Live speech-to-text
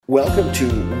Welcome to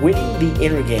Winning the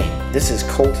Inner Game. This is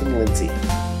Colton Lindsay.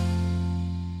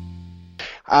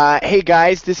 Hey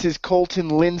guys, this is Colton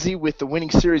Lindsay with the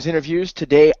Winning Series Interviews.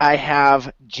 Today I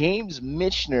have James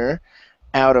Michener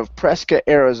out of Prescott,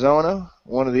 Arizona,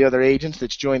 one of the other agents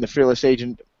that's joined the Fearless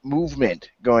Agent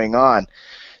movement going on.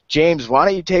 James, why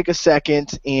don't you take a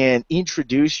second and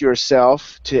introduce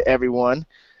yourself to everyone,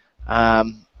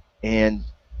 and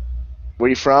where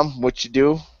you from, what you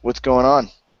do, what's going on?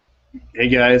 Hey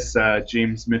guys,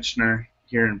 James Michener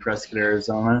here in Prescott,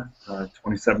 Arizona,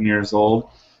 27 years old.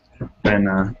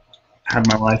 Been had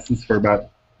my license for about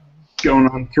going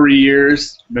on 3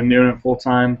 years. Been doing it full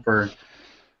time for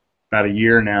about a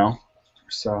year now,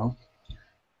 so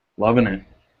loving it.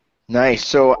 Nice.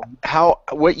 So,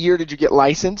 what year did you get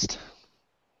licensed?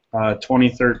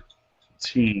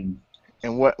 2013.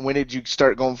 And when did you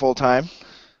start going full time?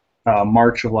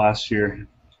 March of last year.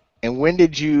 And when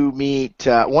did you meet?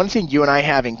 One thing you and I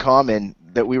have in common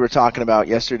that we were talking about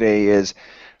yesterday is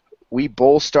we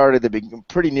both started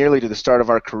pretty nearly to the start of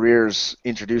our careers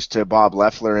introduced to Bob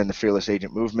Loeffler and the Fearless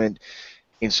Agent movement.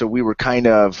 And so we were kind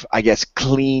of, I guess,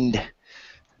 cleaned,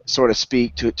 so to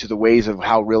speak, to the ways of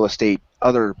how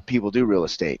other people do real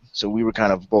estate. So we were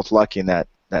kind of both lucky in that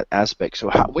aspect. So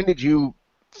when did you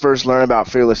first learn about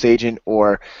Fearless Agent,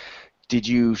 or did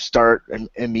you start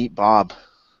and meet Bob?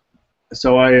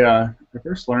 So I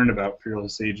first learned about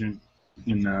Fearless Agent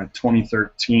in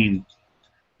 2013.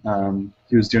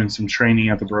 He was doing some training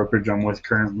at the brokerage I'm with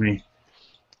currently,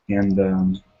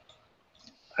 and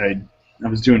I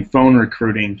was doing phone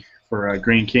recruiting for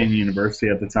Grand Canyon University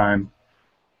at the time.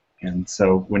 And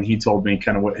so when he told me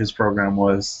kind of what his program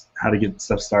was, how to get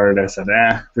stuff started, I said,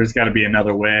 there's got to be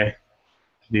another way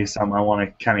to do something. I want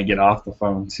to kind of get off the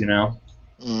phones, you know?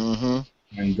 Mm-hmm.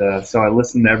 And so I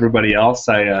listened to everybody else.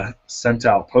 I sent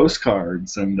out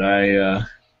postcards, and I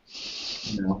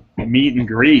meet and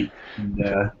greet.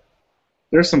 And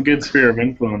there's some good sphere of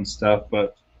influence stuff,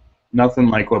 but nothing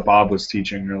like what Bob was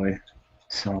teaching, really.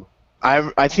 So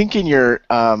I think in your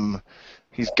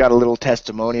he's got a little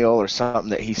testimonial or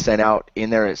something that he sent out in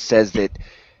there. It says that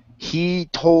he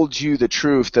told you the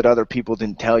truth that other people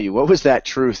didn't tell you. What was that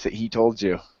truth that he told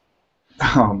you?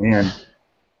 Oh man.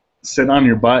 Sit on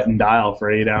your butt and dial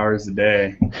for 8 hours a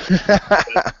day.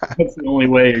 That's the only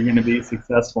way you're going to be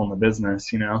successful in the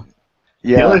business, you know?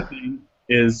 Yeah. The other thing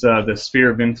is the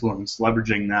sphere of influence,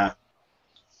 leveraging that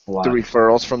a lot. The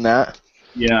referrals from that?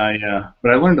 Yeah. But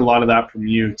I learned a lot of that from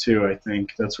you, too, I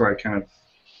think. That's where I kind of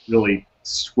really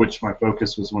switched my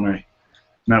focus, was when I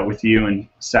met with you and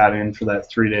sat in for that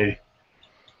 3-day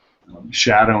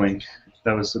shadowing.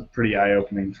 That was pretty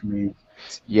eye-opening for me.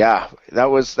 Yeah,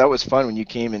 that was fun when you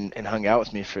came and hung out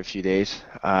with me for a few days.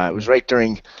 It was right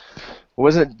during,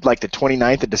 wasn't it like the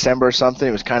 29th of December or something?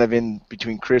 It was kind of in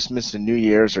between Christmas and New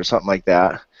Year's or something like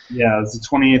that. Yeah, it was the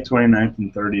 28th, 29th,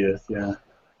 and 30th, yeah.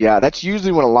 Yeah, that's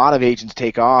usually when a lot of agents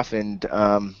take off, and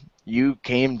you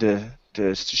came to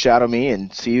shadow me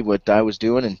and see what I was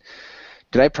doing. And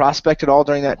did I prospect at all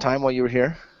during that time while you were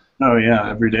here? Oh,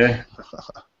 yeah, every day.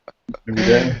 Every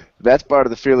day. That's part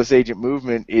of the Fearless Agent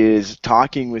movement, is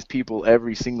talking with people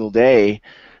every single day.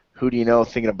 Who do you know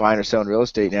thinking of buying or selling real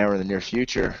estate now or in the near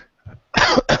future?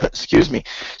 Excuse me.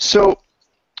 So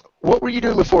what were you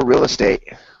doing before real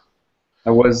estate?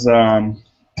 I was the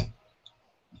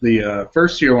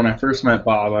first year when I first met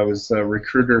Bob, I was a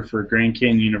recruiter for Grand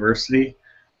Canyon University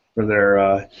for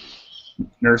their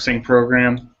nursing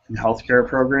program and healthcare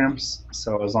programs.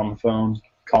 So I was on the phone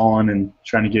calling and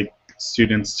trying to get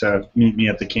students to meet me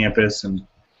at the campus and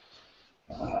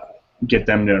get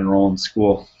them to enroll in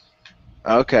school.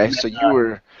 Okay, so you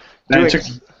were doing...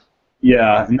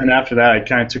 and then after that I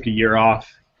kind of took a year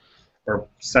off for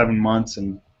 7 months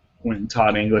and went and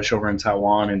taught English over in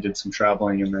Taiwan and did some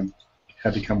traveling, and then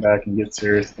had to come back and get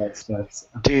serious about stuff. So.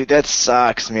 Dude, that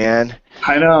sucks, man.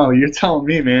 I know, you're telling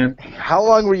me, man. How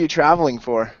long were you traveling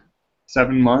for?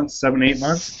 7 months, 7, 8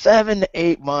 months. 7 to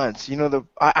 8 months. You know,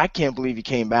 I can't believe you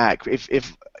came back.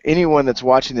 If anyone that's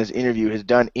watching this interview has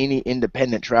done any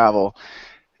independent travel,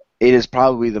 it is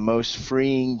probably the most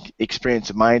freeing experience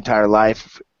of my entire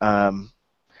life. I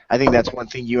think that's one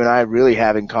thing you and I really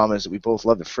have in common, is that we both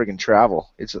love to friggin'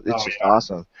 travel. It's just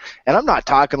awesome. And I'm not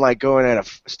talking like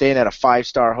staying at a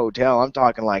 5-star hotel. I'm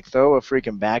talking like throw a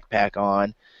freaking backpack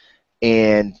on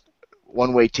and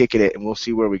one-way ticket it, and we'll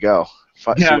see where we go.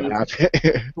 Yeah,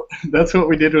 that's what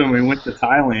we did when we went to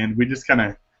Thailand. We just kind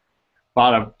of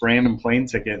bought a random plane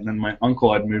ticket, and then my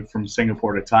uncle had moved from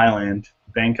Singapore to Thailand,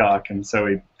 Bangkok, and so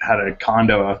we had a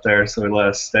condo out there, so he let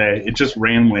us stay. It just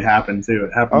randomly happened, too.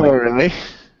 It happened. Oh, really?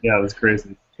 Yeah, it was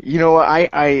crazy. You know what?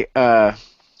 I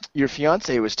your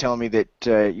fiance was telling me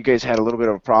that you guys had a little bit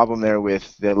of a problem there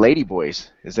with the lady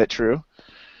boys. Is that true?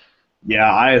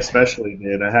 Yeah, I especially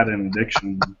did. I had an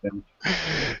addiction.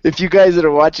 If you guys that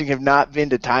are watching have not been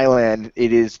to Thailand,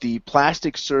 it is the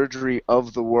plastic surgery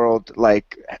of the world,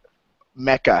 like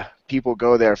Mecca. People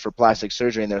go there for plastic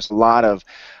surgery, and there's a lot of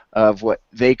what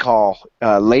they call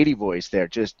lady boys there,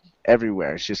 just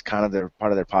everywhere. It's just kind of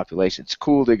part of their population. It's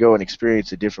cool to go and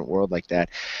experience a different world like that.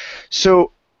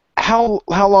 So, how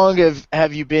long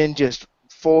have you been just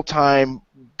full time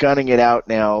gunning it out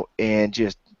now and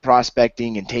just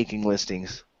prospecting and taking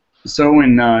listings? So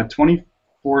in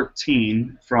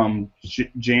 2014, from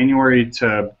January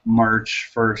to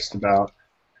March 1st,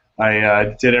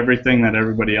 I did everything that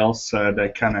everybody else said. I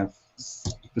kind of,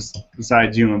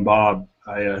 besides you and Bob,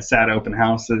 I sat open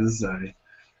houses. I,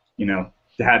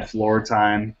 had floor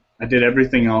time. I did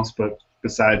everything else, but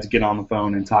besides get on the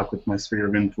phone and talk with my sphere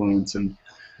of influence and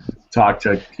talk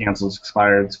to cancels,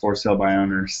 expireds, for sale by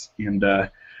owners. And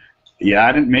yeah,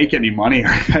 I didn't make any money.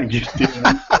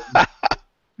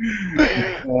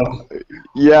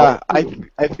 Yeah,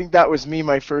 I think that was me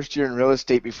my first year in real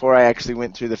estate before I actually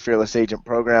went through the Fearless Agent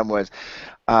program. Was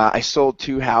I sold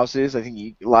 2 houses. I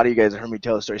think a lot of you guys have heard me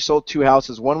tell the story. I sold 2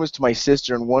 houses. One was to my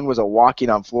sister, and one was a walking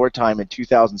on floor time in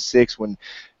 2006 when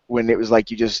it was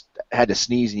like you just had to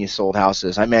sneeze and you sold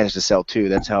houses. I managed to sell 2.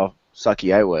 That's how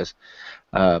sucky I was.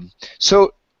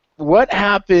 So what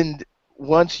happened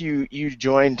once you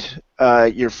joined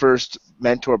your first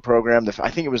mentor program?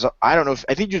 I think it was, I don't know if,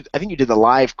 I think you did the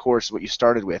live course, what you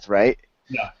started with, right?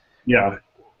 Yeah.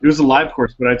 It was a live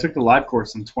course, but I took the live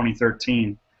course in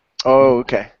 2013. Oh,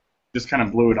 okay. Just kind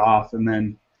of blew it off, and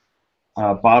then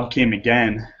Bob came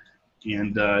again,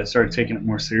 and I started taking it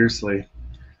more seriously.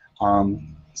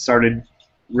 Started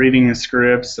reading his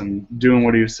scripts and doing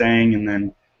what he was saying, and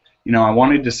then, I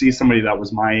wanted to see somebody that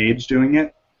was my age doing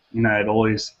it. I'd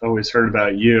always heard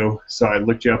about you, so I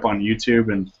looked you up on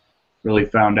YouTube and really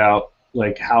found out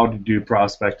like how to do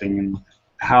prospecting and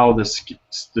how the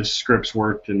scripts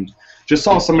worked, and just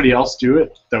saw somebody else do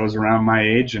it that was around my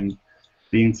age and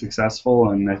being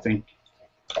successful. And I think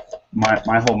my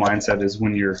whole mindset is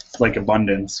when you're like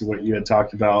abundance, what you had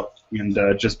talked about, and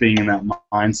just being in that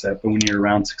mindset. But when you're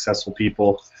around successful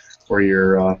people, or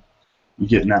you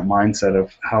get in that mindset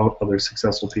of how other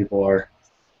successful people are,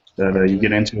 that you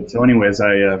get into it. So anyways,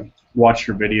 I watched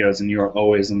your videos, and you are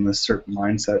always in this certain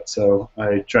mindset, so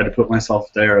I try to put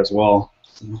myself there as well.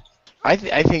 I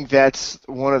think that's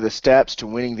one of the steps to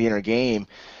winning the inner game,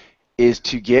 is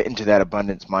to get into that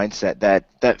abundance mindset. That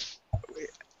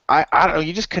I don't know,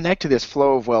 you just connect to this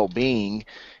flow of well-being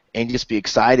and just be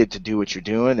excited to do what you're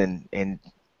doing, and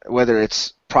whether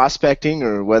it's prospecting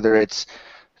or whether it's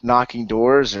knocking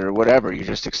doors or whatever, you're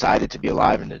just excited to be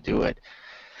alive and to do it.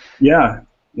 Yeah.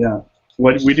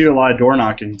 We do a lot of door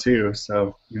knocking too,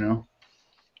 so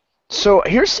So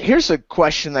here's a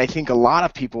question I think a lot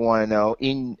of people want to know.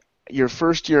 In your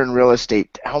first year in real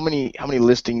estate, how many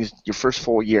listings, your first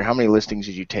full year, how many listings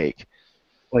did you take?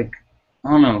 Like, I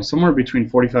don't know, somewhere between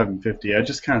 45 and 50. I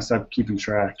just kind of stopped keeping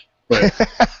track. But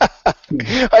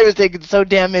I was taking so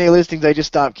damn many listings, I just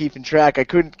stopped keeping track. I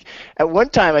couldn't. At one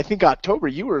time, I think October,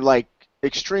 you were like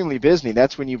extremely busy.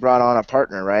 That's when you brought on a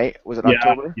partner, right? Was it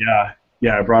October? Yeah.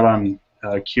 I brought on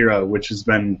Kira, which has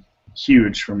been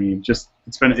huge for me.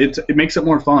 It makes it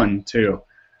more fun too.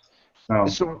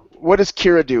 So what does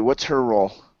Kira do? What's her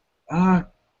role?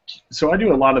 So I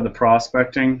do a lot of the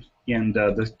prospecting and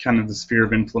the kind of the sphere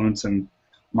of influence and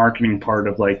marketing part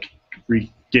of like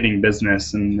getting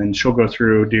business, and then she'll go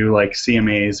through, do like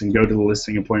CMAs and go to the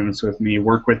listing appointments with me,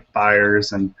 work with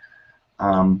buyers, and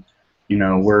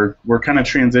we're kind of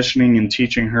transitioning and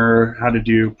teaching her how to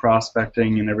do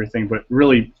prospecting and everything. But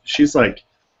really, she's like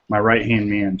my right-hand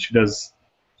man. She does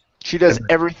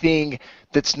everything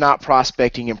that's not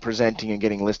prospecting and presenting and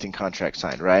getting listing contracts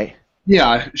signed, right?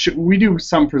 Yeah, we do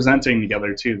some presenting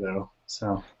together too, though.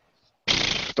 So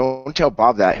don't tell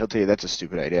Bob that. He'll tell you that's a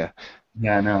stupid idea.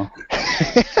 Yeah, I know.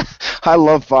 I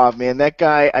love Bob, man. That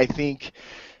guy, I think,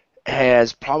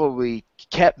 has probably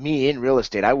kept me in real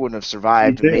estate. I wouldn't have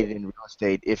survived and made it in real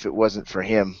estate if it wasn't for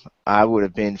him. I would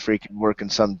have been freaking working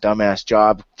some dumbass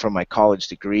job from my college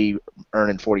degree,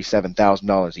 earning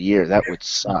 $47,000 a year. That would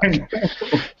suck.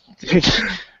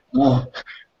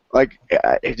 Like,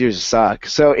 it just suck.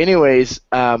 So, anyways,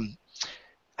 we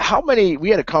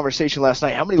had a conversation last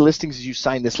night. How many listings did you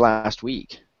sign this last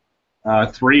week?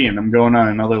 3, and I'm going on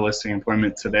another listing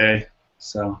appointment today.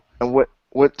 So. And what?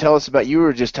 Tell us about. You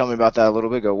were just telling me about that a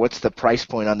little bit ago. What's the price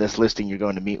point on this listing you're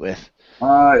going to meet with?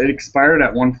 It expired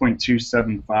at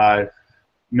 1.275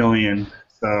 million.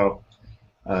 So,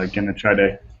 gonna try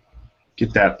to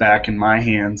get that back in my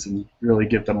hands and really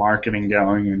get the marketing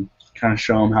going and kind of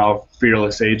show them how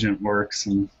Fearless Agent works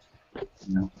and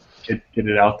get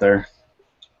it out there.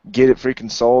 Get it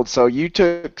freaking sold. So you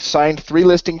signed 3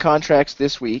 listing contracts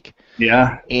this week.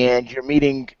 Yeah. And you're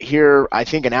meeting here, I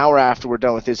think, an hour after we're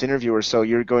done with this interview or so.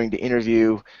 You're going to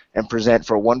interview and present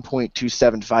for a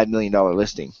 $1.275 million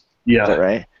listing. Yeah. Is that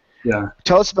right? Yeah.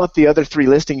 Tell us about the other 3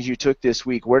 listings you took this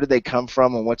week. Where did they come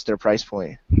from, and what's their price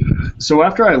point? So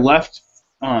after I left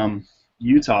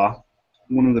Utah,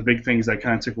 one of the big things I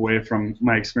kind of took away from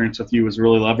my experience with you was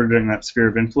really leveraging that sphere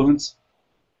of influence.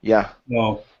 Yeah.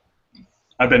 So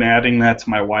I've been adding that to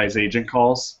my Wise Agent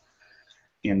calls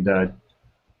and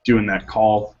doing that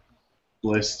call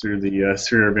list through the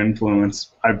sphere of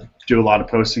influence. I do a lot of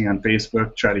posting on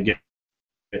Facebook, try to get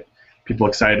people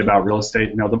excited about real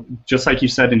estate. Just like you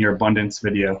said in your abundance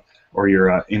video, or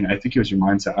your I think it was your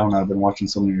mindset. I don't know. I've been watching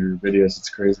so many of your videos. It's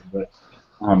crazy, but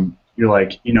you're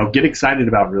like, get excited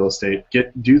about real estate.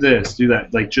 Do this, do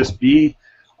that. Like, just be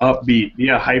upbeat, be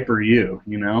a hyper you.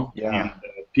 Yeah. And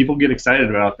people get excited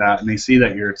about that, and they see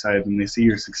that you're excited, and they see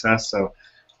your success. So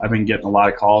I've been getting a lot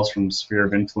of calls from Sphere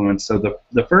of Influence. So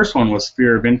the first one was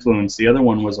Sphere of Influence. The other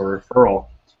one was a referral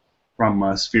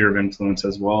from Sphere of Influence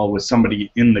as well, with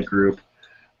somebody in the group.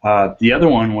 The other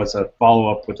one was a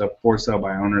follow-up with a for sale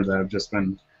by owner that I've just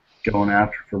been going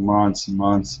after for months and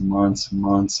months and months and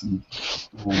months. And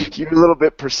you're a little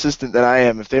bit persistent than I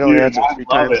am. If they don't answer 3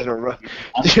 times in a row,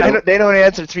 they don't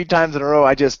answer 3 times in a row,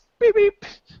 I just beep beep.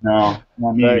 No,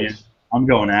 not me. Right. Man. I'm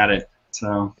going at it.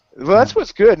 So. Well, that's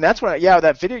what's good, and that's what. Yeah,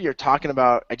 that video you're talking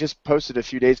about, I just posted a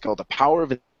few days ago. The power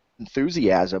of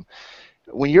enthusiasm.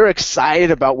 When you're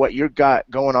excited about what you've got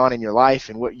going on in your life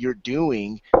and what you're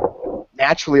doing,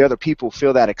 naturally other people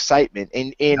feel that excitement.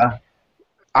 And Yeah.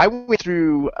 I went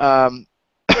through, and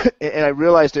I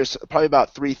realized there's probably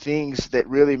about 3 things that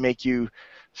really make you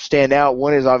stand out.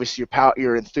 One is obviously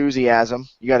your enthusiasm.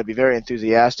 You got to be very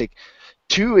enthusiastic.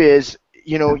 2 is,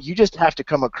 you just have to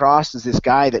come across as this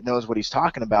guy that knows what he's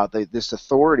talking about, this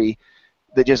authority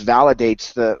that just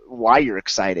validates why you're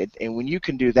excited. And when you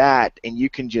can do that and you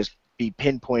can just be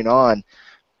pinpoint on,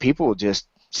 people will just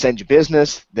send you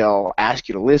business. They'll ask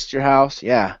you to list your house.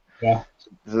 Yeah. Yeah.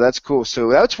 So that's cool. So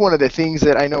that's one of the things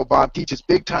that I know Bob teaches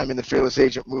big time in the Fearless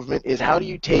Agent movement is how do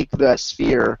you take the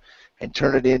sphere and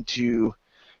turn it into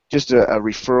just a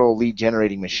referral lead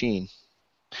generating machine.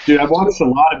 Dude, I've watched a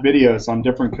lot of videos on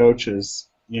different coaches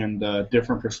and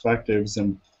different perspectives,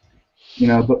 and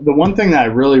the one thing that I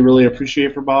really, really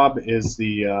appreciate for Bob is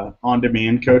the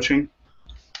on-demand coaching.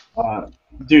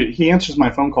 Dude, he answers my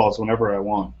phone calls whenever I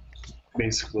want,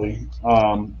 basically.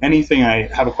 Anything I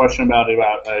have a question about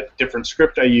a different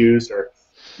script I use, or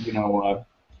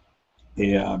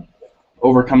a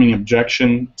overcoming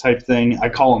objection type thing, I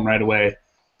call him right away,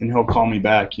 and he'll call me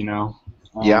back.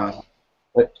 Yeah.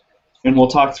 And we'll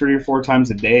talk 3 or 4 times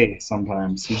a day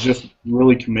sometimes. He's just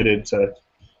really committed to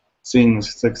seeing the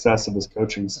success of his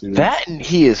coaching students. That, and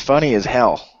he is funny as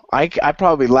hell. I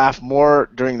probably laugh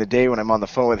more during the day when I'm on the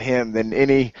phone with him than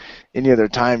any other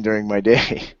time during my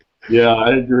day. Yeah,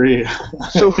 I agree.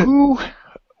 So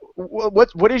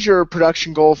what is your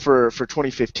production goal for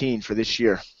 2015 for this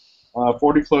year?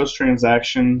 40 closed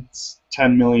transactions,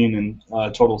 10 million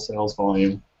in total sales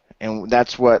volume. And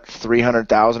that's what,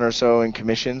 300,000 or so in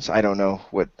commissions? I don't know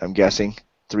what I'm guessing.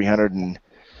 300 and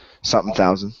something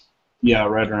thousand. Yeah,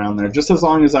 right around there. Just as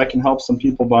long as I can help some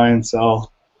people buy and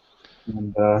sell,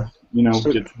 and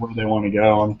get to where they want to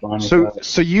go, I'm fine with that.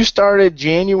 So you started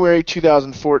January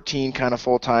 2014, kind of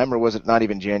full time, or was it not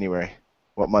even January?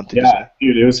 What month did you start?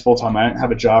 Dude, it was full time. I didn't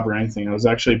have a job or anything. I was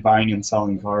actually buying and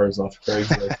selling cars off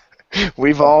Craigslist.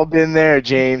 We've all been there,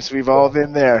 James. We've all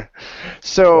been there.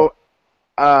 So.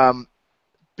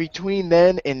 Between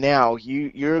then and now,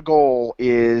 your goal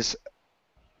is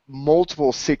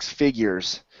multiple 6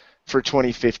 figures for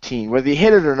 2015. Whether you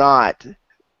hit it or not,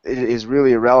 it is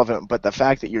really irrelevant. But the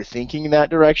fact that you're thinking in that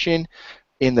direction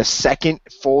in the second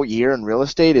full year in real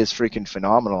estate is freaking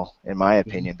phenomenal, in my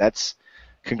opinion. That's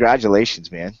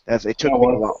congratulations, man. It took me a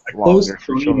lot longer. I closed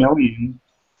 $3 million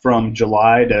from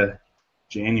July to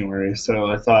January,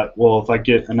 so I thought, well, if I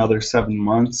get another 7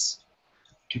 months,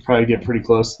 could probably get pretty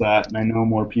close to that, and I know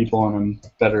more people, and I'm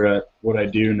better at what I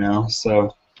do now.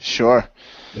 So sure,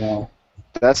 yeah,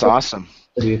 that's awesome.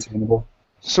 Pretty attainable.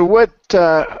 So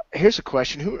here's a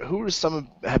question: Who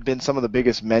have been some of the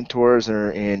biggest mentors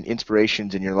and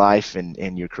inspirations in your life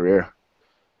and your career?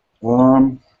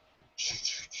 I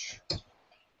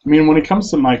mean, when it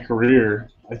comes to my career,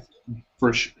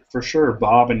 for sure,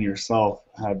 Bob and yourself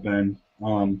have been.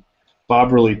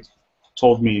 Bob really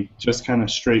told me just kind of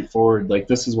straightforward, like,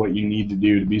 this is what you need to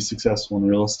do to be successful in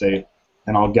real estate,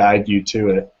 and I'll guide you to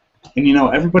it. And, you know,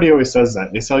 everybody always says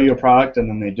that. They sell you a product and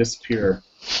then they disappear.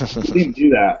 He didn't do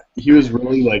that. He was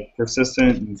really, like,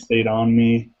 persistent and stayed on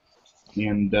me.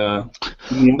 And the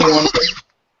other one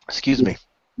Excuse me.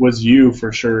 was you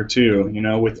for sure, too, you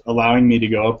know, with allowing me to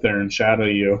go up there and shadow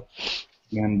you.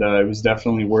 And it was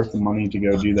definitely worth the money to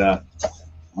go do that.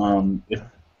 It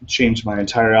changed my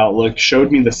entire outlook,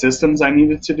 showed me the systems I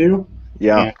needed to do,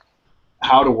 and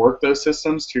how to work those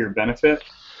systems to your benefit.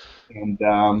 And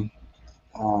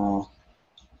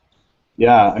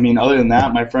yeah, I mean, other than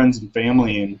that, my friends and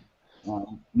family,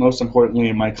 and most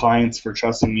importantly, my clients for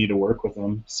trusting me to work with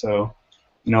them. So,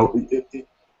 you know,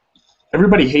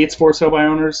 everybody hates for sale by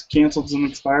owners, canceled and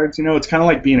expired. You know, it's kind of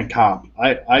like being a cop.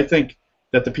 I think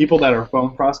that the people that are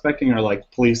phone prospecting are like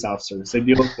police officers. They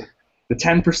deal with the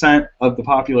 10% of the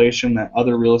population that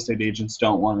other real estate agents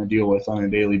don't want to deal with on a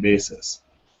daily basis.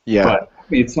 Yeah. But I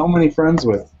made so many friends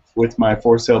with my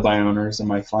for sale by owners and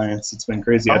my clients. It's been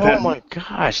crazy. My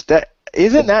gosh,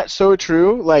 isn't that so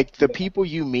true? Like, the people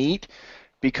you meet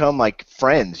become like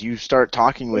friends. You start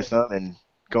talking with them and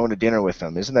going to dinner with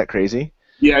them. Isn't that crazy?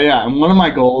 Yeah, and one of my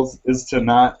goals is to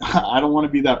not, I don't want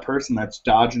to be that person that's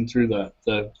dodging through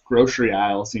the grocery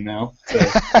aisles, you know.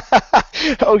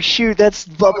 Oh shoot, that's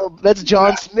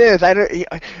John Smith.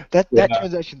 That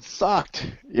transaction sucked.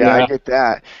 Yeah, I get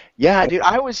that. Yeah, dude,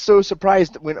 I was so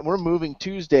surprised when we're moving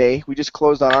Tuesday. We just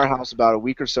closed on our house about a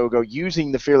week or so ago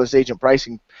using the Fearless Agent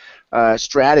pricing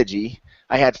strategy.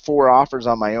 I had 4 offers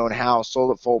on my own house,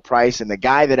 sold at full price, and the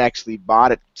guy that actually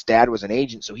bought it, his dad was an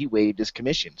agent, so he waived his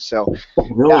commission. So,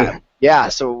 really? Yeah,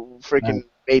 so freaking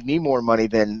made me more money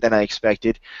than I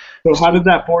expected. So how did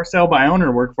that for sale by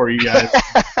owner work for you guys?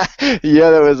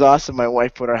 Yeah, that was awesome. My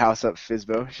wife put our house up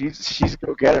FSBO. She's a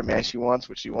go-getter, man. She wants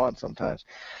what she wants sometimes.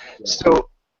 Yeah. So,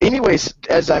 anyways,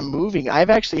 as I'm moving, I've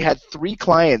actually had 3 past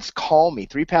clients call me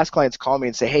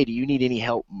and say, hey, do you need any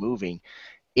help moving?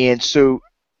 And so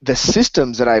the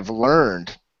systems that I've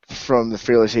learned from the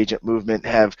Fearless Agent movement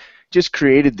have just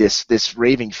created this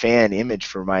raving fan image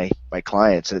for my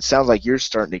clients. And it sounds like you're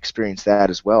starting to experience that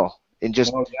as well in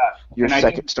just starting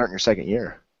your second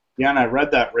year. Yeah, and I read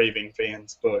that Raving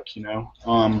Fans book, you know.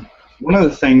 One of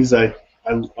the things I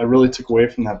really took away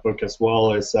from that book as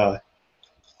well is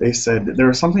they said there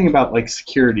was something about, like,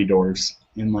 security doors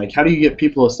and, like, how do you get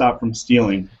people to stop from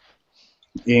stealing?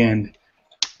 And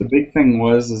the big thing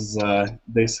was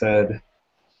they said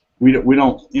we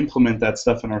don't implement that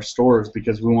stuff in our stores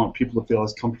because we want people to feel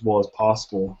as comfortable as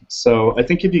possible. So I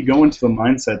think if you go into the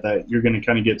mindset that you're going to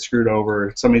kind of get screwed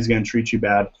over, somebody's going to treat you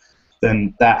bad,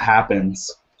 then that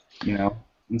happens, you know.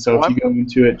 And so if you go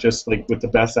into it just like with the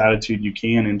best attitude you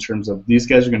can in terms of these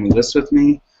guys are going to list with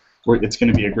me, it's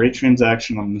going to be a great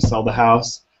transaction, I'm going to sell the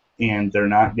house, and they're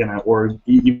not going to, or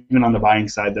even on the buying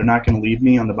side, they're not going to leave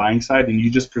me on the buying side, and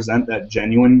you just present that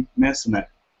genuineness and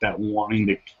that wanting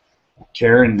to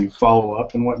care and you follow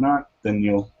up and whatnot, then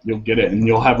you'll get it, and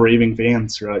you'll have raving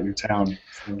fans throughout your town.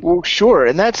 So. Well, sure,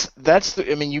 and that's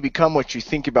I mean, you become what you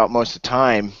think about most of the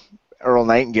time. Earl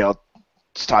Nightingale's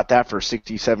taught that for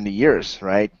 60, 70 years,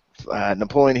 right?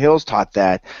 Napoleon Hill's taught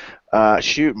that.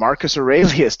 Marcus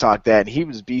Aurelius taught that. He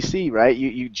was BC, right?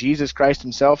 Jesus Christ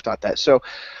himself taught that. So,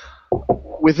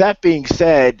 with that being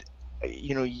said,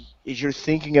 you know, as you're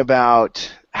thinking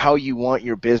about how you want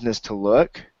your business to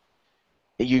look,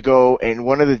 you go, and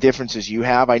one of the differences you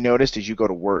have, I noticed, is you go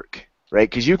to work, right?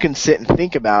 Because you can sit and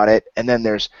think about it, and then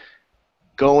there's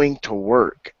going to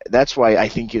work. That's why I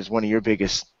think is one of your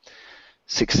biggest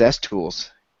success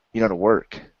tools, you know, to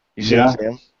work. You see what I'm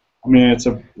saying? I mean, it's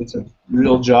a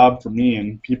real job for me,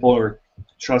 and people are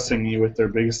trusting me with their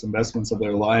biggest investments of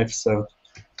their life, so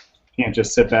you can't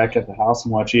just sit back at the house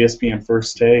and watch ESPN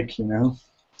First Take, you know?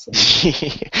 So,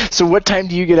 so what time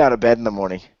do you get out of bed in the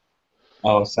morning?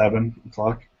 Oh, 7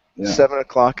 o'clock. Yeah. 7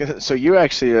 o'clock. So you're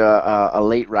actually a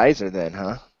late riser then,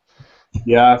 huh?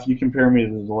 Yeah, if you compare me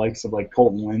to the likes of like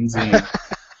Colton, Lindsay,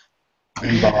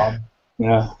 and Bob.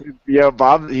 Yeah. Yeah,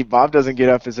 Bob doesn't get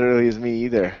up as early as me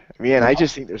either. Man, I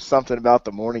just think there's something about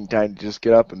the morning time to just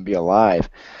get up and be alive.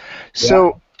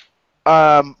 So,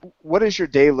 what does your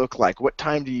day look like? What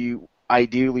time do you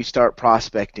ideally start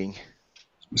prospecting?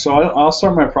 So I'll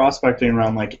start my prospecting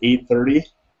around like 8:30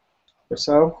 or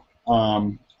so,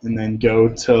 and then go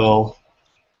till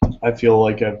I feel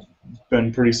like I've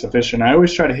been pretty sufficient. I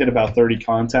always try to hit about 30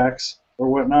 contacts or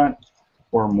whatnot,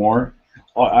 or more.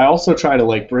 I also try to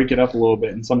like break it up a little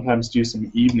bit and sometimes do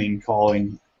some evening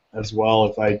calling as well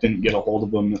if I didn't get a hold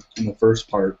of them in the first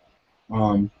part,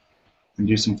 and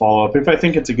do some follow-up. If I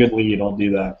think it's a good lead, I'll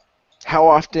do that. How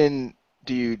often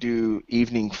do you do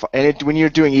when you're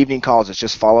doing evening calls, it's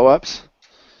just follow-ups?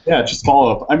 Yeah, just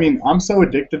follow up. I mean, I'm so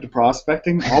addicted to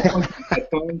prospecting. I'll put my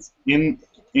headphones in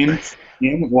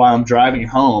while I'm driving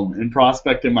home and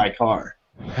prospect in my car.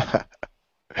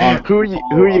 Who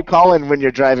are you calling when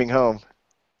you're driving home?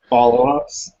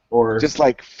 Follow-ups or Just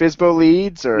like FISBO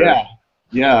leads or? yeah,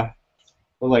 yeah.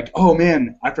 Or like, oh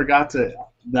man, I forgot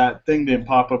that thing didn't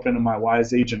pop up into my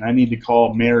Wise agent. I need to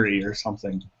call Mary or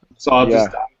something. So I'll Yeah.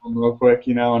 just dial them real quick,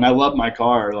 you know. And I love my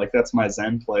car, like that's my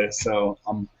Zen place. So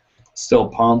I'm still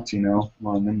pumped, you know,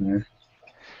 while I'm in there.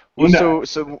 Well, And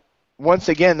so once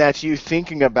again, that's you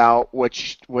thinking about what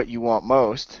you want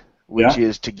most, which yeah,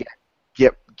 is to get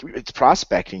it's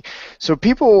prospecting. So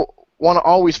people want to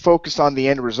always focus on the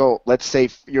end result. Let's say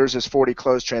yours is 40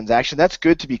 closed transaction. That's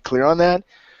good to be clear on that.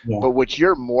 yeah, But what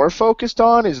you're more focused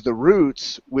on is the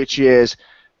roots, which is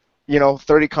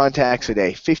 30 contacts a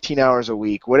day, 15 hours a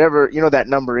week, whatever that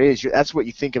number is. That's what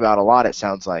you think about a lot. It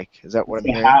sounds like. Is that what I'm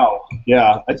the hearing? how.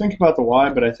 Yeah, I think about the why,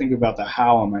 but I think about the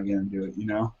how am I going to do it, you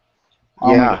know? How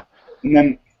am I Yeah. gonna, and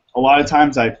then a lot of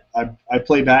times I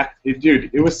play back. Dude,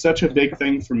 it was such a big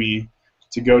thing for me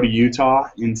to go to Utah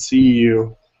and see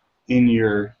you in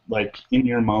your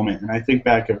moment. And I think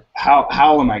back of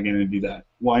how am I going to do that?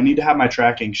 Well, I need to have my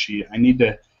tracking sheet. I need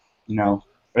to,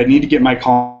 I need to get my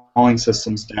calling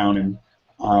systems down.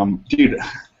 And dude,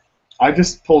 I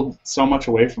just pulled so much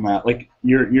away from that. Like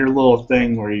your little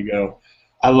thing where you go,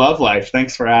 I love life.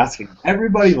 Thanks for asking.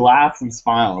 Everybody laughs and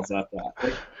smiles at that.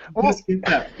 Like, just get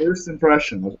that first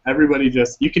impression of everybody.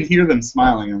 You can hear them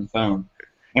smiling on the phone,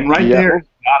 and right Yeah. there,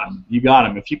 you got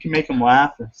them. If you can make them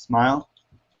laugh and smile,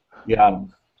 you got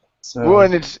them. So Well,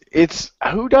 and it's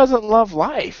who doesn't love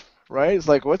life, right? It's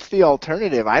like, what's the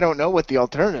alternative? I don't know what the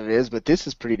alternative is, but this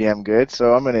is pretty damn good,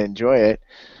 so I'm going to enjoy it.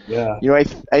 yeah,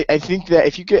 I think that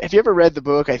if you ever read the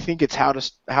book, I think it's How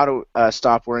to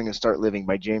Stop Worrying and Start Living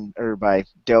by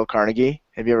Dale Carnegie.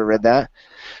 Have you ever read that?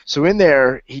 So in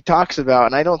there, he talks about,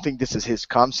 and I don't think this is his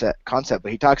concept,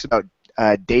 but he talks about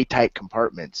day-type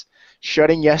compartments,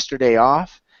 shutting yesterday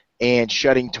off and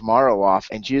shutting tomorrow off,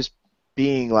 and just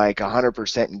being like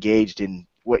 100% engaged in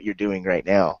what you're doing right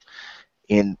now.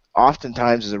 And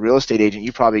oftentimes, as a real estate agent,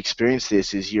 you probably experience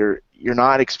this: is you're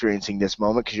not experiencing this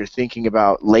moment because you're thinking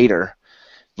about later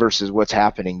versus what's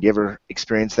happening. Do you ever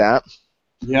experience that?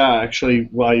 yeah. Actually,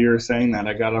 while you were saying that,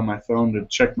 I got on my phone to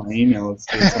check my email.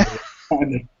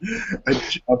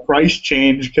 A price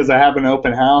change because I have an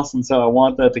open house, and so I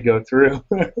want that to go through.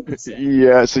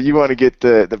 Yeah, so you want to get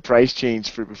the price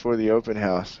change for before the open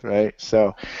house, right?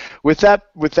 So, with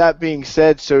that being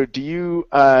said, so do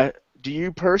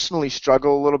you personally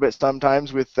struggle a little bit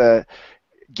sometimes with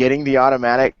getting the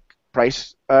automatic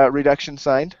price reduction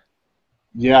signed?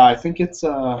 Yeah, I think it's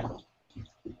I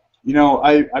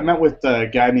met with a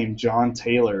guy named John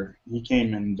Taylor. He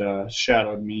came and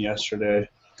shadowed me yesterday,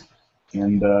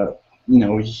 and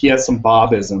he has some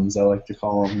Bobisms, I like to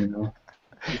call them.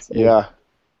 Yeah.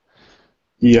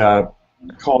 He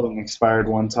called an expired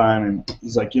one time, and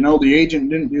he's like, the agent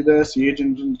didn't do this, the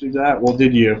agent didn't do that. Well,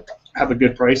 did you have a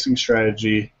good pricing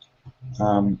strategy?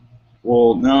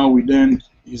 Well, no, we didn't.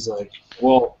 He's like,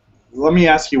 well, let me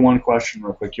ask you one question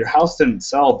real quick. Your house didn't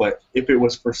sell, but if it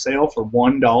was for sale for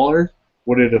 $1,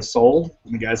 would it have sold?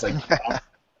 And the guy's like, yeah.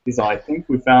 He's like, I think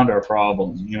we found our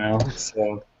problem,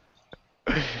 So.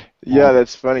 Yeah,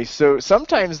 that's funny. So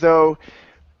sometimes though,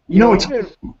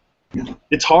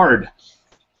 it's hard.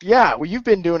 Yeah, well, you've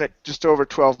been doing it just over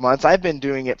 12 months. I've been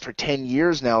doing it for 10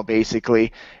 years now,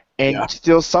 basically. And Yeah.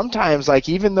 still sometimes, like,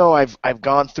 even though I've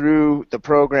gone through the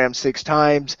program 6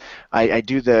 times, I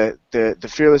do the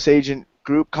Fearless Agent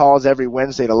group calls every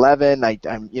Wednesday at 11. I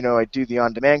do the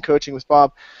on-demand coaching with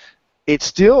Bob. It's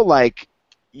still like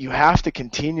you have to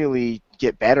continually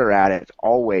get better at it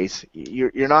always.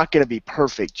 You're not going to be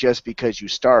perfect just because you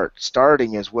start.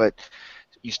 Starting is what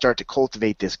you start to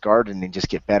cultivate this garden and just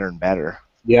get better and better.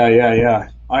 Yeah.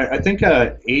 I think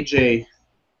AJ,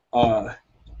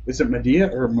 is it Medea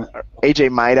or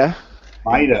AJ Maida.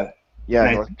 Maida? Yeah,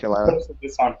 And North I Carolina. posted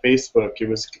this on Facebook. It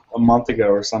was a month ago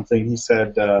or something. He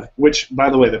said, which, by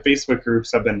the way, the Facebook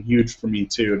groups have been huge for me,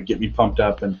 too, to get me pumped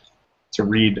up and to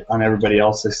read on everybody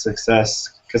else's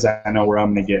success because I know where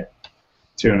I'm going to get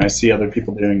to, and I see other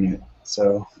people doing it.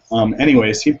 So,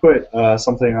 anyways, he put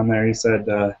something on there. He said,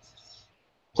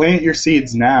 plant your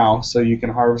seeds now so you can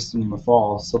harvest them in the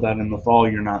fall, so that in the fall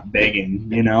you're not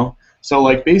begging, So,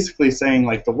 like, basically saying,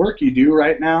 like, the work you do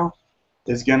right now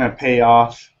is going to pay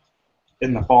off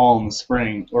in the fall and the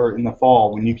spring, or in the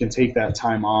fall when you can take that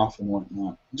time off and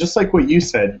whatnot. Just like what you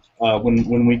said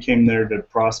when we came there to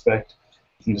prospect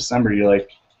in December, you're like,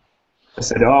 I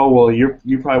said, oh, well, you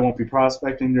probably won't be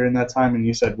prospecting during that time. And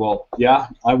you said, well, yeah,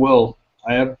 I will.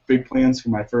 I have big plans for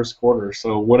my first quarter.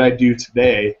 So what I do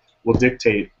today will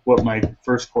dictate what my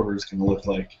first quarter is going to look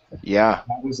like. Yeah.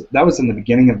 That was in the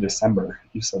beginning of December.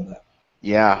 You said that.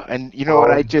 Yeah. And you know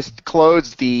what? I just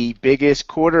closed the biggest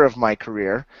quarter of my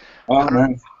career. Oh,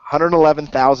 man.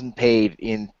 111,000 paid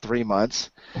in 3 months.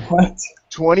 What?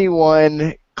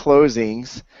 21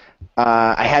 closings.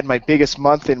 I had my biggest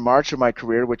month in March of my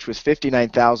career, which was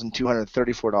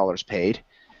 $59,234 paid.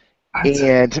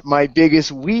 And my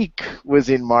biggest week was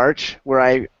in March, where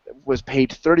I was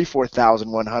paid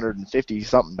 $34,150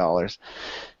 something dollars.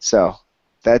 So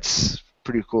that's a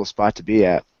pretty cool spot to be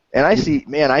at. And I see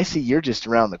you're just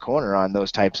around the corner on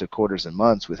those types of quarters and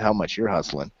months with how much you're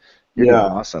hustling. You're doing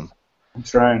awesome. I'm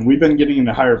trying. We've been getting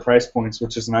into higher price points,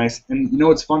 which is nice. And you know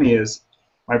what's funny is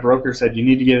my broker said you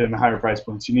need to get into higher price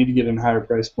points. You need to get into higher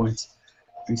price points.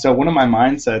 And so one of my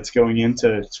mindsets going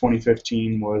into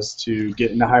 2015 was to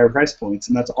get into higher price points,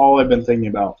 and that's all I've been thinking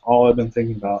about.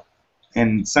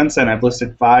 And since then, I've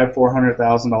listed 5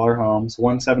 $400,000 homes,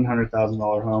 one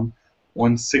 $700,000 home,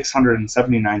 one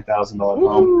 $679,000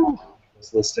 home.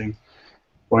 This listing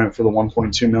went for the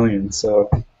 $1.2 million. So,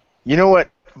 you know what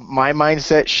my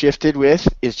mindset shifted with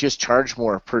is just charge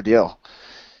more per deal.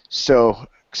 So,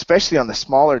 especially on the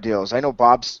smaller deals, I know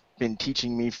Bob's been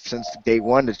teaching me since day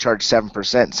one to charge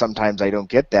 7%. Sometimes I don't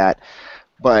get that,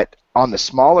 but on the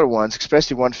smaller ones,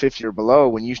 especially 150 or below,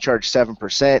 when you charge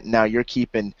 7%, now you're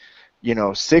keeping,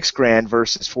 $6,000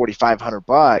 versus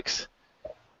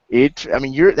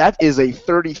 $4,500. That is a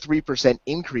 33%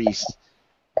 increase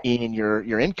in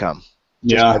your income.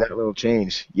 Just by that little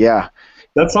change. Yeah.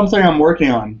 That's something I'm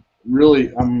working on.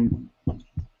 Really, I'm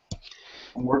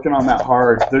working on that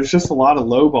hard. There's just a lot of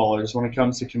lowballers when it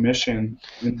comes to commission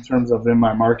in terms of in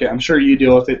my market. I'm sure you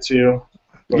deal with it too.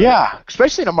 Yeah,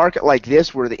 especially in a market like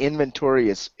this where the inventory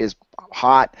is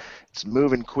hot, it's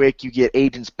moving quick. You get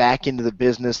agents back into the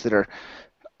business that are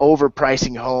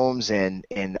overpricing homes and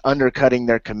undercutting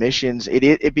their commissions.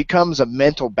 It becomes a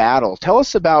mental battle. Tell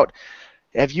us about,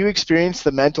 have you experienced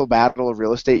the mental battle of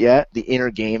real estate yet, the inner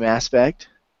game aspect?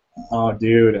 Oh,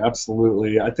 dude,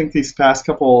 absolutely. I think these past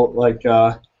couple,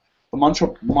 the month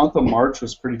of March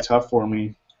was pretty tough for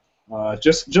me.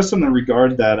 Just in the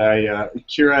regard that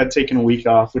Kira had taken a week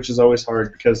off, which is always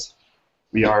hard because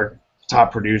we are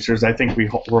top producers. I think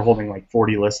we're holding like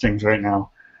 40 listings right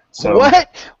now. So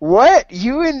What?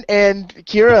 You and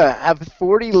Kira have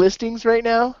 40 listings right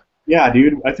now? Yeah,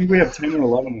 dude. I think we have 10 or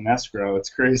 11 in escrow. It's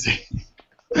crazy.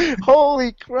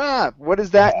 Holy crap. What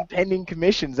is that in pending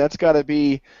commissions? That's got to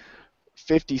be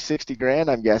 50, 60 grand,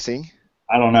 I'm guessing.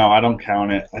 I don't know. I don't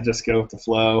count it. I just go with the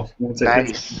flow. Once nice. It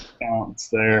hits the count, it's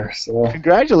there. So.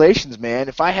 Congratulations, man.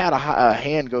 If I had a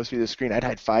hand go through the screen, I'd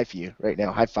high five for you right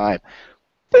now. High five.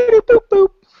 Boop, boop,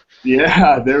 boop.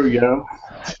 Yeah, there we go.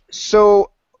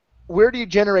 So where do you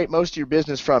generate most of your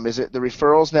business from? Is it the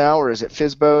referrals now, or is it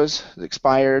FSBOs, the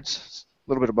expireds,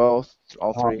 a little bit of both,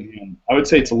 all three? Man. I would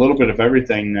say it's a little bit of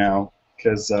everything now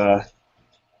because the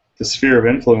sphere of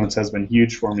influence has been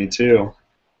huge for me too.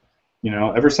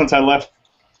 Ever since I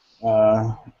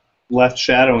left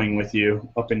shadowing with you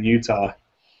up in Utah,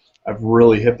 I've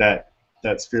really hit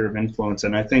that sphere of influence,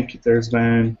 and I think there's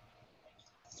been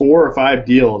 4 or 5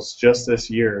 deals just this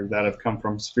year that have come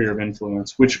from sphere of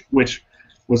influence, which was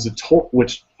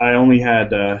which I only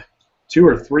had 2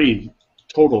 or 3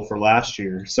 total for last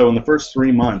year. So in the first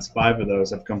 3 months, 5 of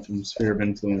those have come from sphere of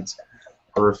influence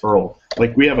or referral.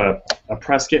 Like we have a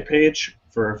press kit page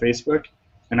for our Facebook,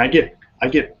 and I get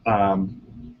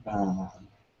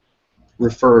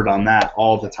referred on that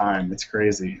all the time. It's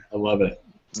crazy. I love it.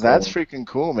 That's freaking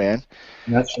cool, man.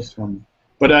 That's just fun.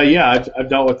 But yeah, I've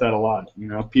dealt with that a lot.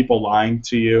 People lying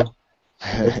to you.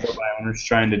 My owners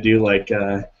trying to do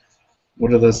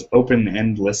what are those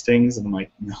open-end listings? And I'm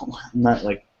like, no, I'm not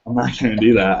going to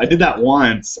do that. I did that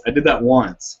once.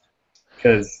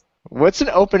 Because what's an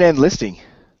open-end listing?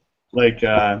 They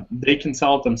can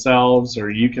sell it themselves, or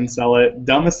you can sell it.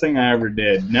 Dumbest thing I ever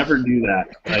did. Never do that.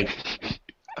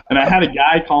 And I had a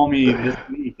guy call me this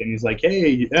week, and he's like,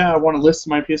 "Hey, yeah, I want to list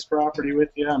my piece of property with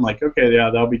you." I'm like, "Okay, yeah,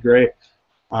 that'll be great.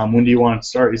 When do you want to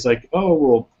start?" He's like, "Oh,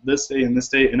 well, this date and this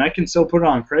date, and I can still put it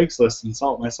on Craigslist and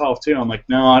sell it myself too." I'm like,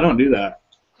 "No, I don't do that.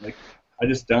 I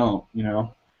just don't,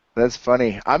 That's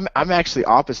funny. I'm actually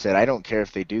opposite. I don't care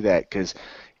if they do that because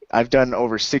I've done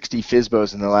over 60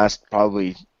 FSBOs in the last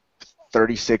probably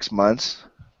 36 months,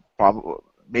 probably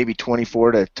maybe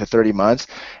 24 to 30 months,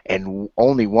 and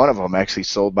only one of them actually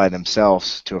sold by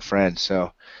themselves to a friend.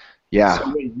 So, yeah.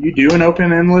 So wait, you do an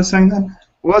open-end listing then?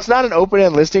 Well, it's not an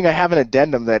open-end listing. I have an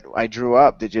addendum that I drew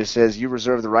up that just says you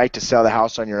reserve the right to sell the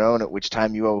house on your own, at which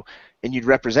time you owe, and you'd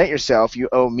represent yourself, you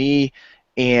owe me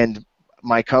and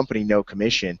my company no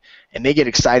commission. And they get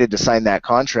excited to sign that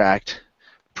contract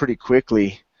pretty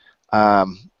quickly.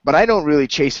 But I don't really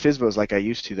chase FSBOs like I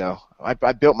used to, though. I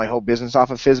built my whole business off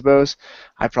of FSBOs.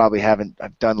 I probably haven't,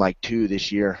 I've done like 2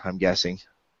 this year, I'm guessing.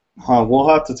 We'll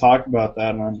have to talk about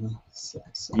that on.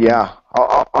 Yeah,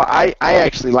 I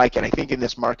actually like it. I think in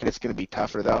this market it's going to be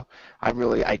tougher, though.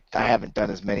 I haven't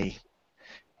done as many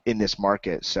in this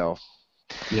market, so.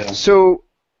 Yeah. So,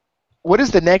 what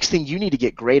is the next thing you need to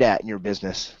get great at in your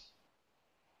business?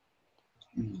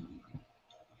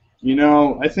 You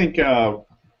know, I think the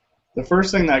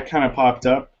first thing that kind of popped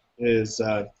up is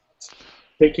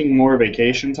taking more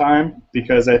vacation time,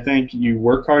 because I think you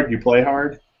work hard, you play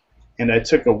hard, and I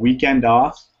took a weekend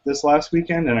off this last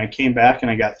weekend, and I came back and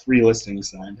I got 3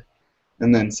 listings signed,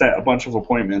 and then set a bunch of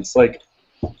appointments. Like,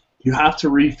 you have to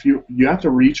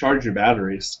recharge your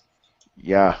batteries.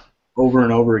 Yeah. Over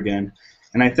and over again,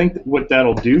 and I think that what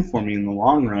that'll do for me in the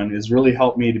long run is really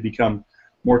help me to become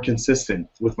more consistent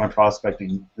with my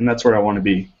prospecting, and that's where I want to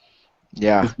be.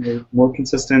 Yeah. More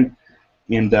consistent,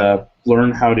 and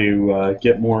learn how to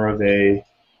get more of a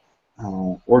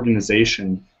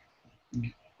organization.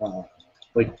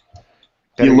 Like,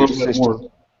 be a little bit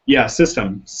more,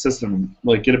 system,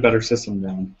 like get a better system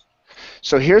down.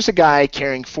 So here's a guy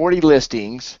carrying 40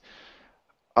 listings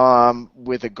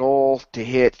with a goal to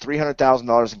hit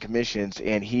 $300,000 in commissions,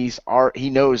 and he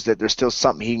knows that there's still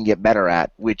something he can get better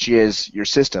at, which is your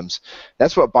systems.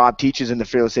 That's what Bob teaches in the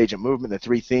Fearless Agent Movement. The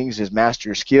 3 things is master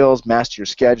your skills, master your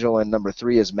schedule, and number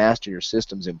 3 is master your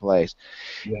systems in place.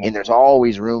 Yeah. And there's